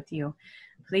resonating with you,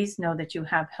 please know that you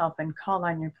have help, and call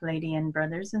on your Pleiadian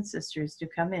brothers and sisters to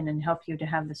come in and help you to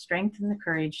have the strength and the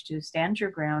courage to stand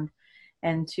your ground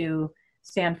and to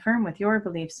stand firm with your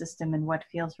belief system and what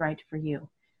feels right for you.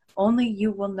 Only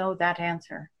you will know that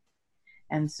answer.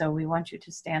 And so we want you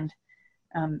to stand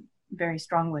very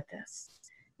strong with this.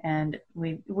 And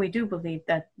we do believe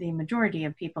that the majority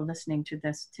of people listening to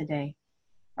this today,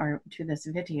 or to this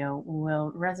video,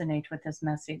 will resonate with this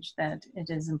message, that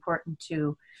it is important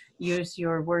to use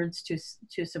your words to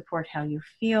support how you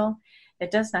feel. It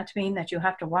does not mean that you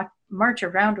have to march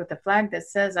around with a flag that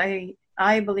says, I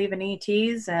believe in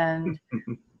ETs, and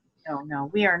no,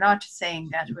 we are not saying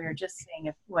that. We are just saying,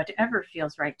 if whatever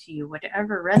feels right to you,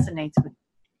 whatever resonates with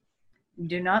you,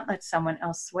 do not let someone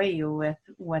else sway you with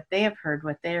what they have heard,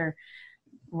 whatever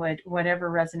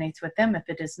resonates with them. If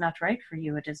it is not right for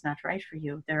you, it is not right for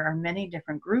you. There are many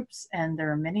different groups, and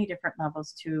there are many different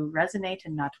levels to resonate,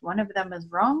 and not one of them is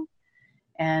wrong.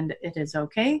 And it is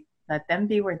okay. Let them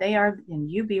be where they are, and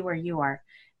you be where you are.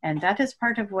 And that is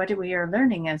part of what we are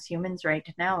learning as humans right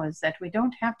now, is that we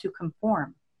don't have to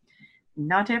conform.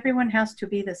 not everyone has to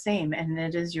be the same, and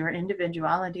it is your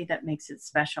individuality that makes it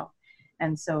special.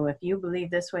 And so if you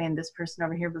believe this way and this person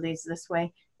over here believes this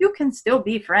way, you can still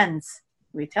be friends.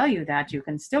 We tell you that you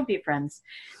can still be friends,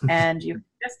 and you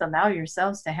just allow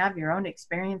yourselves to have your own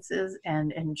experiences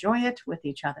and enjoy it with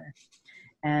each other.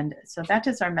 And so that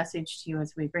is our message to you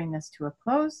as we bring this to a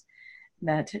close,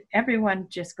 that everyone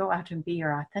just go out and be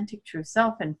your authentic true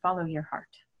self and follow your heart.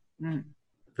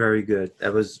 Very good.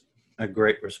 That was a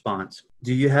great response.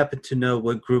 Do you happen to know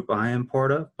what group I am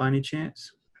part of by any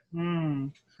chance?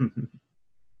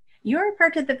 You're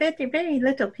part of the very, very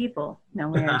little people. No,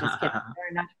 we're just kidding.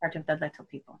 We're not part of the little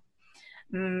people.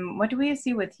 What do we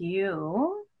see with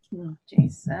you,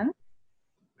 Jason?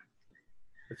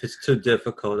 If it's too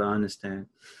difficult, I understand.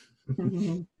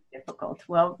 Difficult.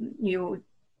 Well, you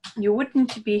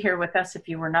wouldn't be here with us if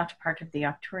you were not part of the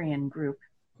Arcturian group.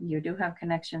 You do have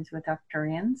connections with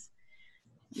Arcturians.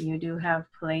 You do have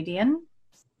Palladian.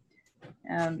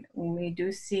 We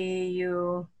do see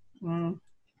you.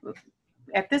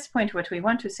 At this point, what we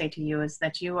want to say to you is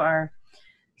that you are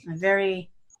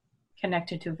very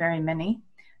connected to very many.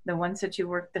 The ones that you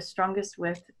work the strongest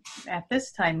with at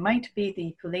this time might be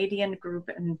the Palladian group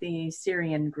and the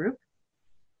Syrian group.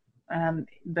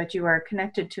 But you are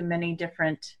connected to many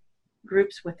different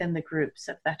groups within the groups,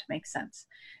 if that makes sense.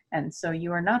 And so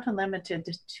you are not limited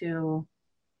to,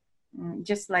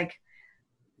 just like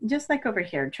over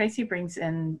here, Tracy brings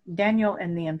in Daniel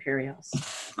and the Imperials.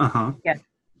 Yeah,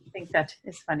 I think that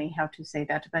is funny how to say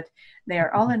that, but they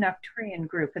are all an Arcturian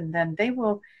group, and then they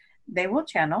will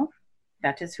channel.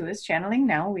 That is who is channeling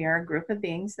now. We are a group of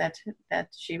beings that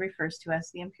she refers to as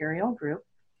the Imperial group,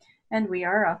 and we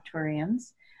are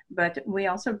Arcturians. But we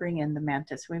also bring in the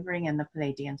Mantis. We bring in the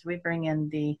Palladians. We bring in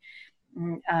the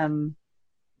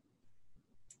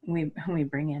we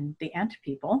bring in the ant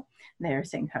people. They're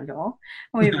saying hello.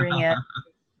 We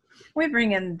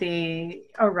bring in the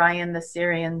Orion, the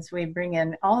Syrians. We bring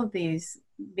in all of these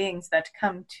beings that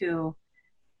come to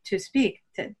speak,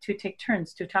 to take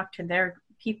turns, to talk to their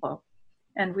people.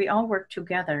 And we all work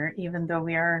together, even though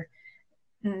we are,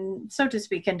 so to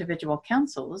speak, individual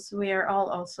councils. We are all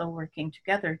also working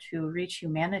together to reach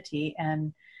humanity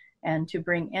and to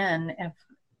bring in,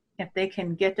 if they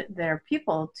can get their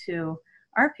people to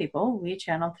our people, we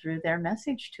channel through their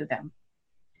message to them.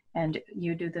 And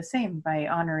you do the same by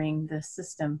honoring the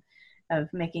system of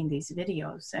making these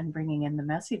videos and bringing in the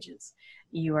messages.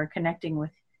 You are connecting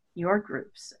with your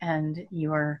groups, and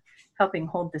you are helping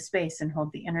hold the space and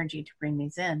hold the energy to bring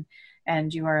these in.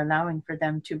 And you are allowing for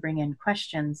them to bring in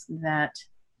questions that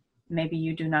maybe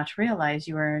you do not realize.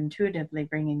 You are intuitively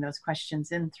bringing those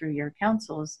questions in through your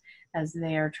councils as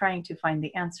they are trying to find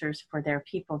the answers for their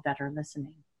people that are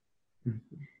listening.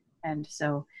 And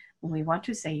so we want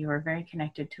to say you are very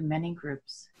connected to many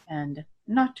groups, and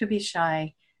not to be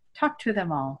shy. Talk to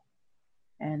them all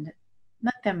and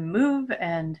let them move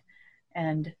and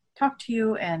talk to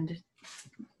you and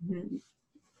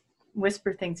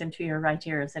whisper things into your right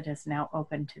ear as it is now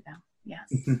open to them.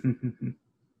 Yes.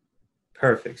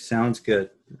 Perfect. Sounds good.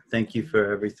 Thank you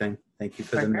for everything. Thank you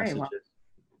for the messages. Well.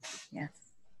 Yes.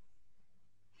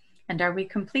 And are we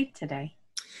complete today?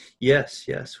 Yes,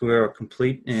 we are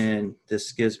complete, and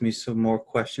this gives me some more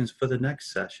questions for the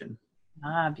next session.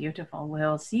 Beautiful.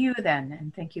 We'll see you then,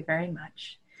 and thank you very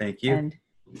much. Thank you. And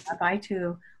bye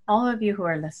to all of you who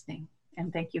are listening,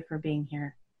 and thank you for being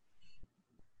here.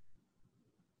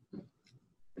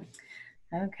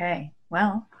 Okay,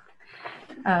 well,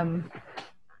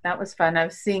 that was fun. I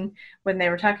was seeing when they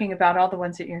were talking about all the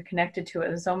ones that you're connected to, it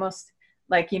was almost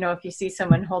like, if you see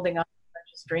someone holding on a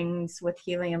bunch of strings with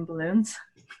helium balloons,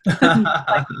 like and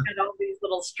all these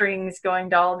little strings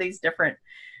going to all these different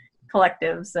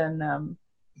collectives, and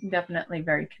definitely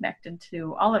very connected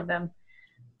to all of them.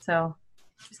 So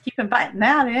just keep inviting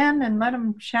that in and let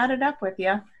them chat it up with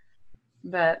you.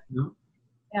 But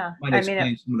yeah, might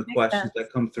explain some of the questions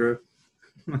that come through.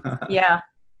 yeah,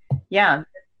 it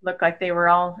looked like they were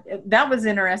all. That was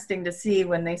interesting to see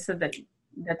when they said that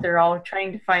they're all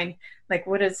trying to find, like,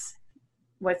 what's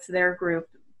their group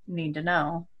need to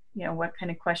know. What kind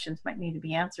of questions might need to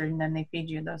be answered, and then they feed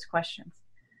you those questions.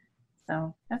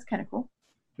 So that's kind of cool.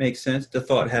 Makes sense. The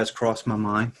thought has crossed my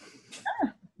mind.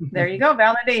 There you go,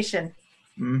 validation.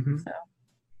 Mm-hmm. So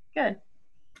good.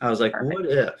 I was like, Perfect. What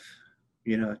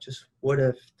if? Just what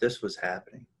if this was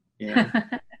happening?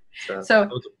 So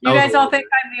you guys all think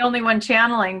I'm the only one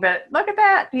channeling, but look at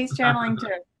that. He's channeling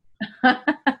too.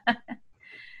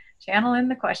 Channeling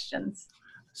the questions.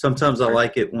 Sometimes I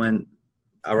like it when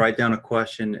I write down a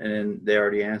question and they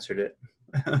already answered it.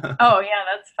 Oh, yeah,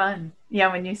 that's fun.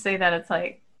 Yeah, when you say that, it's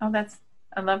like, I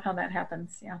love how that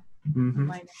happens. Yeah. Hmm.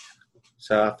 Mine-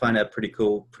 So I find that pretty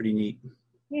cool, pretty neat.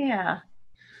 Yeah,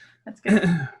 that's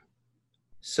good.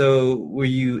 So were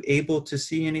you able to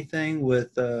see anything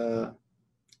with the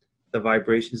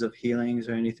vibrations of healings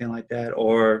or anything like that?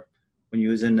 Or when you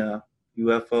was in the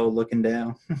UFO looking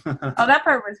down? Oh, that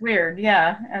part was weird.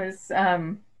 Yeah, I was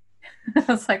I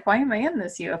was like, why am I in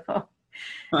this UFO?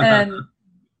 And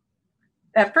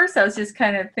at first I was just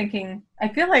kind of thinking, I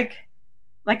feel like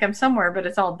I'm somewhere, but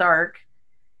it's all dark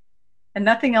and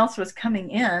nothing else was coming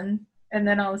in. And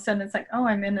then all of a sudden it's like, oh,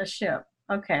 I'm in a ship.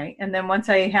 Okay. And then once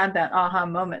I had that aha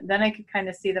moment, then I could kind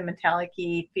of see the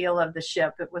metallic-y feel of the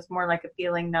ship. It was more like a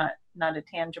feeling, not a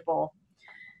tangible,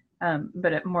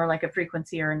 but more like a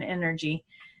frequency or an energy.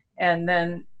 And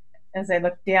then as I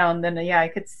looked down, then yeah, I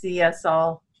could see us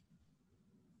all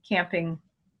camping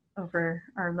over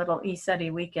our little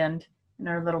ESETI weekend in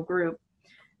our little group.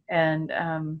 And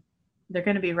they're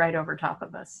going to be right over top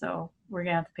of us. So we're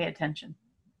going to have to pay attention.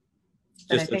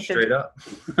 But I Just look think there's, straight up.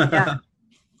 yeah,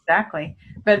 exactly.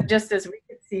 But just as we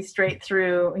could see straight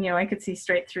through, I could see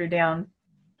straight through down.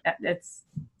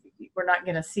 We're not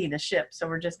going to see the ship. So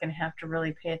we're just going to have to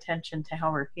really pay attention to how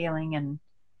we're feeling. And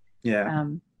Yeah.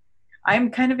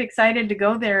 I'm kind of excited to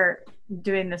go there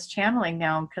doing this channeling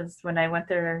now, because when I went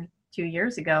there 2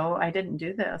 years ago, I didn't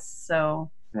do this. So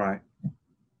Right.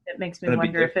 it makes It's me gonna be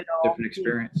wonder if it'll different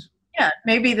experience. yeah,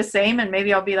 maybe the same, and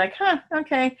maybe I'll be like, huh,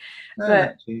 okay.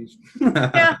 But Geez.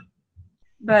 yeah,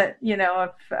 but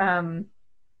if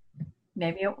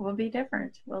maybe it will be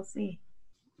different. We'll see.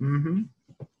 Mm-hmm.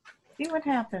 See what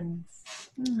happens.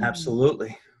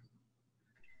 Absolutely.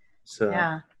 So,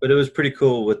 Yeah. but it was pretty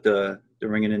cool with the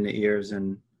ringing in the ears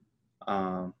and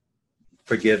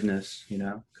forgiveness,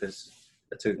 because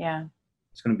Yeah.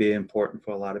 it's going to be important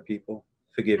for a lot of people.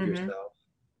 Forgive Mm-hmm. yourself.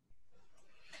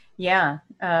 Yeah.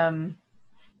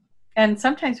 And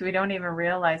sometimes we don't even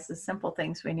realize the simple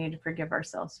things we need to forgive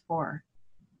ourselves for.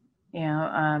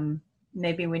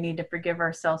 Maybe we need to forgive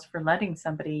ourselves for letting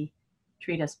somebody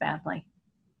treat us badly.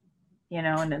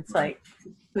 And it's like,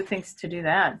 who thinks to do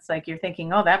that? It's like you're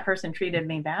thinking, oh, that person treated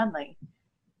me badly,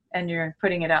 and you're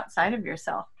putting it outside of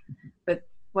yourself. But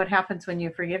what happens when you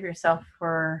forgive yourself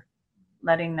for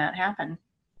letting that happen?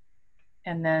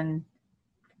 And then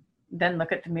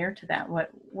look at the mirror to that.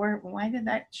 Why did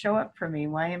that show up for me?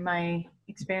 Why am I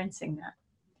experiencing that?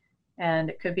 And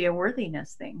it could be a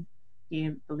worthiness thing.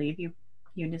 You believe you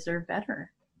deserve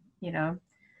better,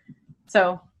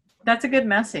 So that's a good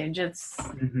message. It's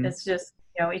just,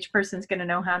 each person's going to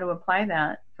know how to apply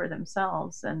that for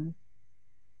themselves and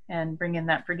bring in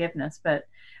that forgiveness. But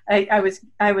I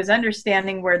was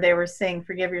understanding where they were saying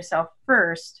forgive yourself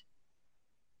first,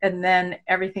 and then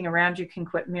everything around you can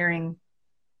quit mirroring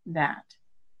that.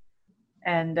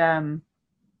 And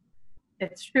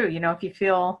it's true.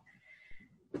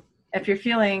 If you're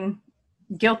feeling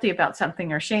guilty about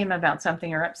something or shame about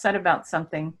something or upset about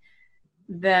something,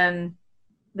 then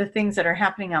the things that are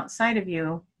happening outside of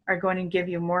you are going to give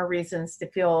you more reasons to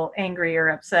feel angry or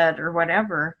upset or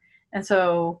whatever. And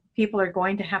so people are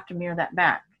going to have to mirror that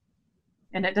back.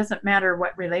 And it doesn't matter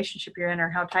what relationship you're in or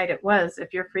how tight it was.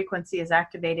 If your frequency is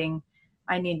activating,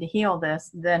 I need to heal this,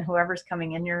 then whoever's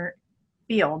coming in your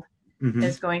field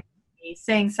is going to be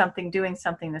saying something, doing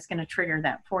something that's going to trigger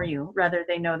that for you, whether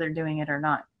they know they're doing it or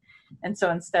not. And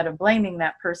so instead of blaming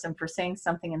that person for saying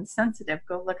something insensitive,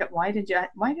 go look at why did I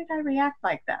react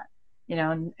like that,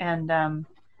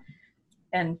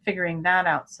 and figuring that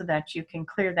out so that you can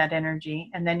clear that energy,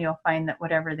 and then you'll find that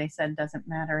whatever they said doesn't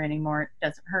matter anymore, it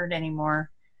doesn't hurt anymore,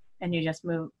 and you just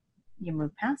move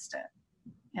past it.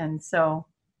 And so,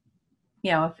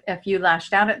 if you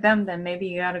lashed out at them, then maybe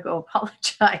you got to go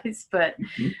apologize, but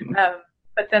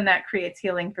then that creates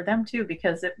healing for them too,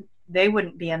 because they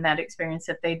wouldn't be in that experience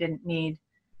if they didn't need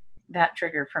that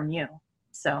trigger from you.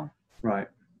 So right.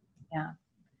 Yeah.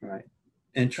 Right.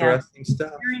 Interesting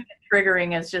stuff.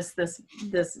 Triggering is just this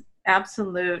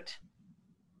absolute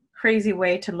crazy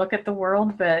way to look at the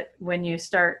world. But when you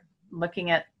start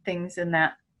looking at things in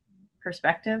that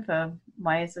perspective of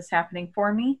why is this happening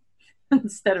for me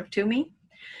instead of to me,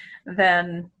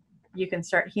 then you can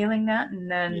start healing that, and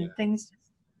then things.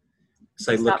 It's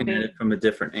like looking at it from a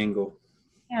different angle.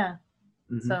 Yeah.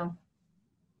 So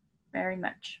very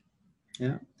much.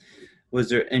 Yeah. Was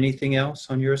there anything else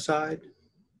on your side?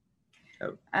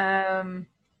 I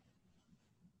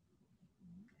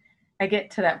get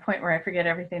to that point where I forget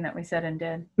everything that we said and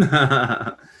did.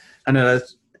 I know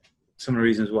that's some of the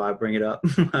reasons why I bring it up.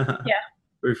 Yeah.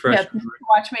 Refresh. Yeah,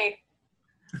 watch me.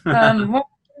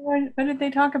 What did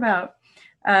they talk about?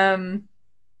 It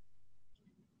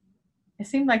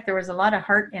seemed like there was a lot of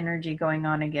heart energy going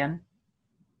on again.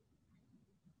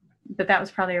 but that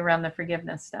was probably around the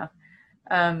forgiveness stuff.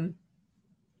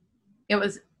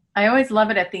 I always love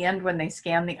it at the end when they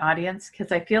scan the audience,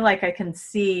 because I feel like I can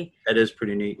see. That is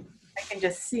pretty neat. I can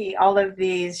just see all of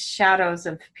these shadows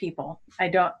of people. I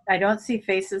don't see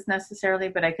faces necessarily,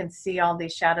 but I can see all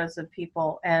these shadows of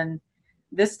people. And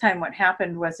this time what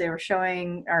happened was they were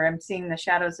showing, or I'm seeing the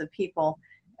shadows of people,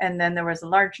 and then there was a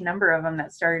large number of them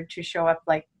that started to show up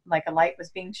like a light was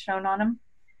being shown on them.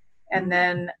 And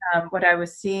then what I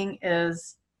was seeing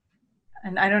is,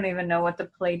 and I don't even know what the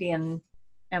Pleiadian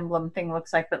emblem thing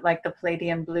looks like, but like the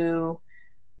Pleiadian blue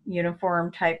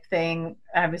uniform type thing,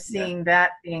 I was seeing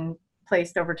that being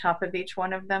placed over top of each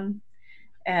one of them,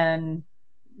 and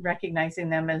recognizing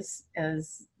them as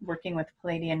working with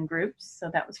Pleiadian groups. So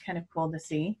that was kind of cool to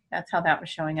see. That's how that was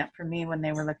showing up for me when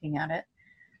they were looking at it.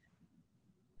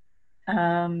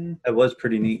 That was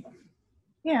pretty neat.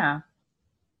 Yeah.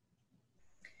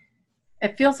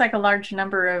 It feels like a large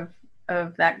number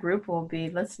of that group will be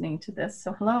listening to this.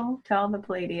 So hello to all the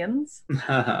Pleiadians.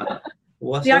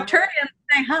 What's the up? Arcturians,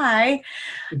 say hi.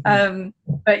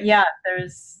 But yeah,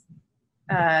 there's,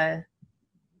 I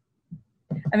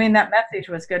mean, that message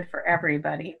was good for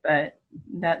everybody, but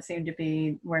that seemed to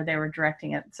be where they were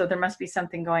directing it. So there must be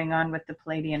something going on with the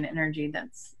Pleiadian energy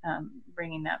that's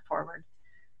bringing that forward.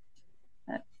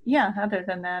 But yeah, other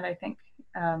than that, I think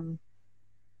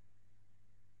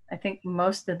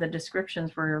most of the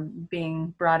descriptions were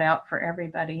being brought out for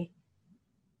everybody.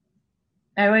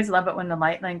 I always love it when the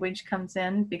light language comes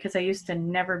in, because I used to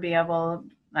never be able,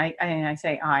 I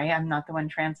say I'm not the one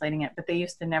translating it, but they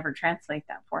used to never translate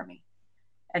that for me.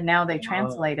 And now they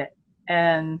translate it.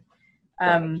 And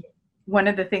one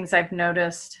of the things I've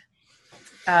noticed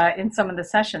in some of the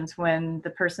sessions, when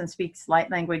the person speaks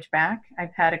light language back,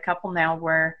 I've had a couple now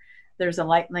where there's a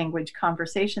light language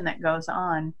conversation that goes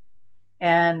on,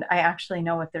 and I actually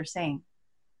know what they're saying.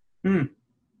 So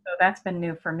that's been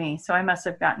new for me. So I must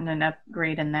have gotten an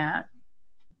upgrade in that,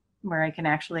 where I can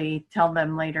actually tell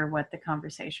them later what the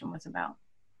conversation was about.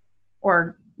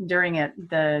 Or during it,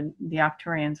 the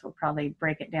Arcturians will probably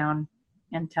break it down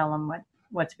and tell them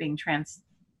what's being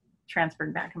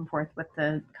transferred back and forth with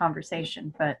the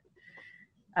conversation. But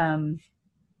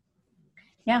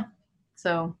yeah,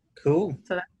 so cool.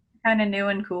 So that's kind of new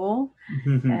and cool.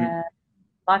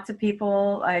 Lots of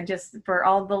people, for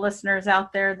all the listeners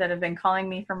out there that have been calling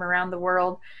me from around the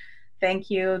world, thank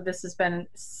you. This has been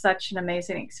such an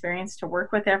amazing experience to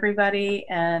work with everybody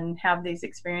and have these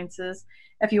experiences.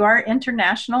 If you are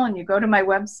international and you go to my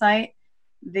website,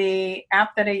 the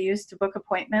app that I use to book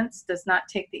appointments does not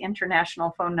take the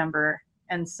international phone number.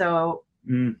 And so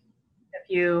if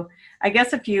you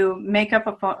make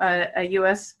up a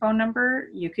US phone number,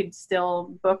 you could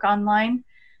still book online.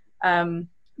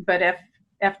 But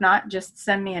if not, just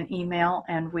send me an email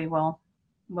and we'll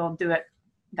do it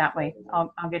that way.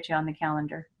 I'll get you on the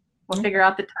calendar. We'll figure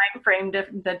out the time frame,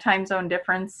 the time zone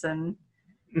difference, and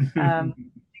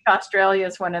Australia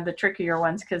is one of the trickier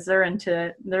ones because they're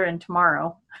in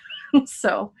tomorrow.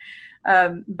 So,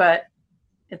 but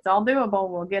it's all doable.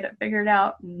 We'll get it figured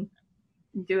out and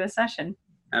do a session.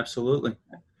 Absolutely.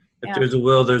 If there's a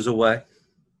will, there's a way.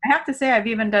 I have to say, I've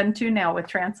even done 2 now with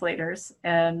translators,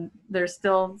 and there's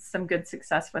still some good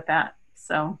success with that.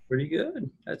 So pretty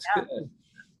good. That's good.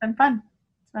 It's been fun.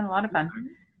 It's been a lot of fun.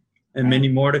 And many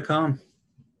more to come.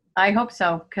 I hope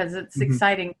so, because it's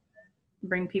exciting to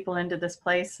bring people into this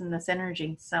place and this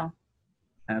energy. So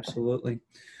absolutely.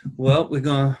 Well, we're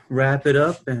going to wrap it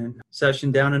up and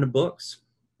session down in the books.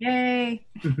 Yay.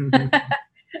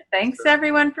 Thanks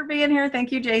everyone for being here.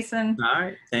 Thank you, Jason. All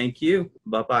right. Thank you.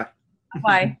 Bye-bye.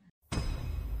 Bye.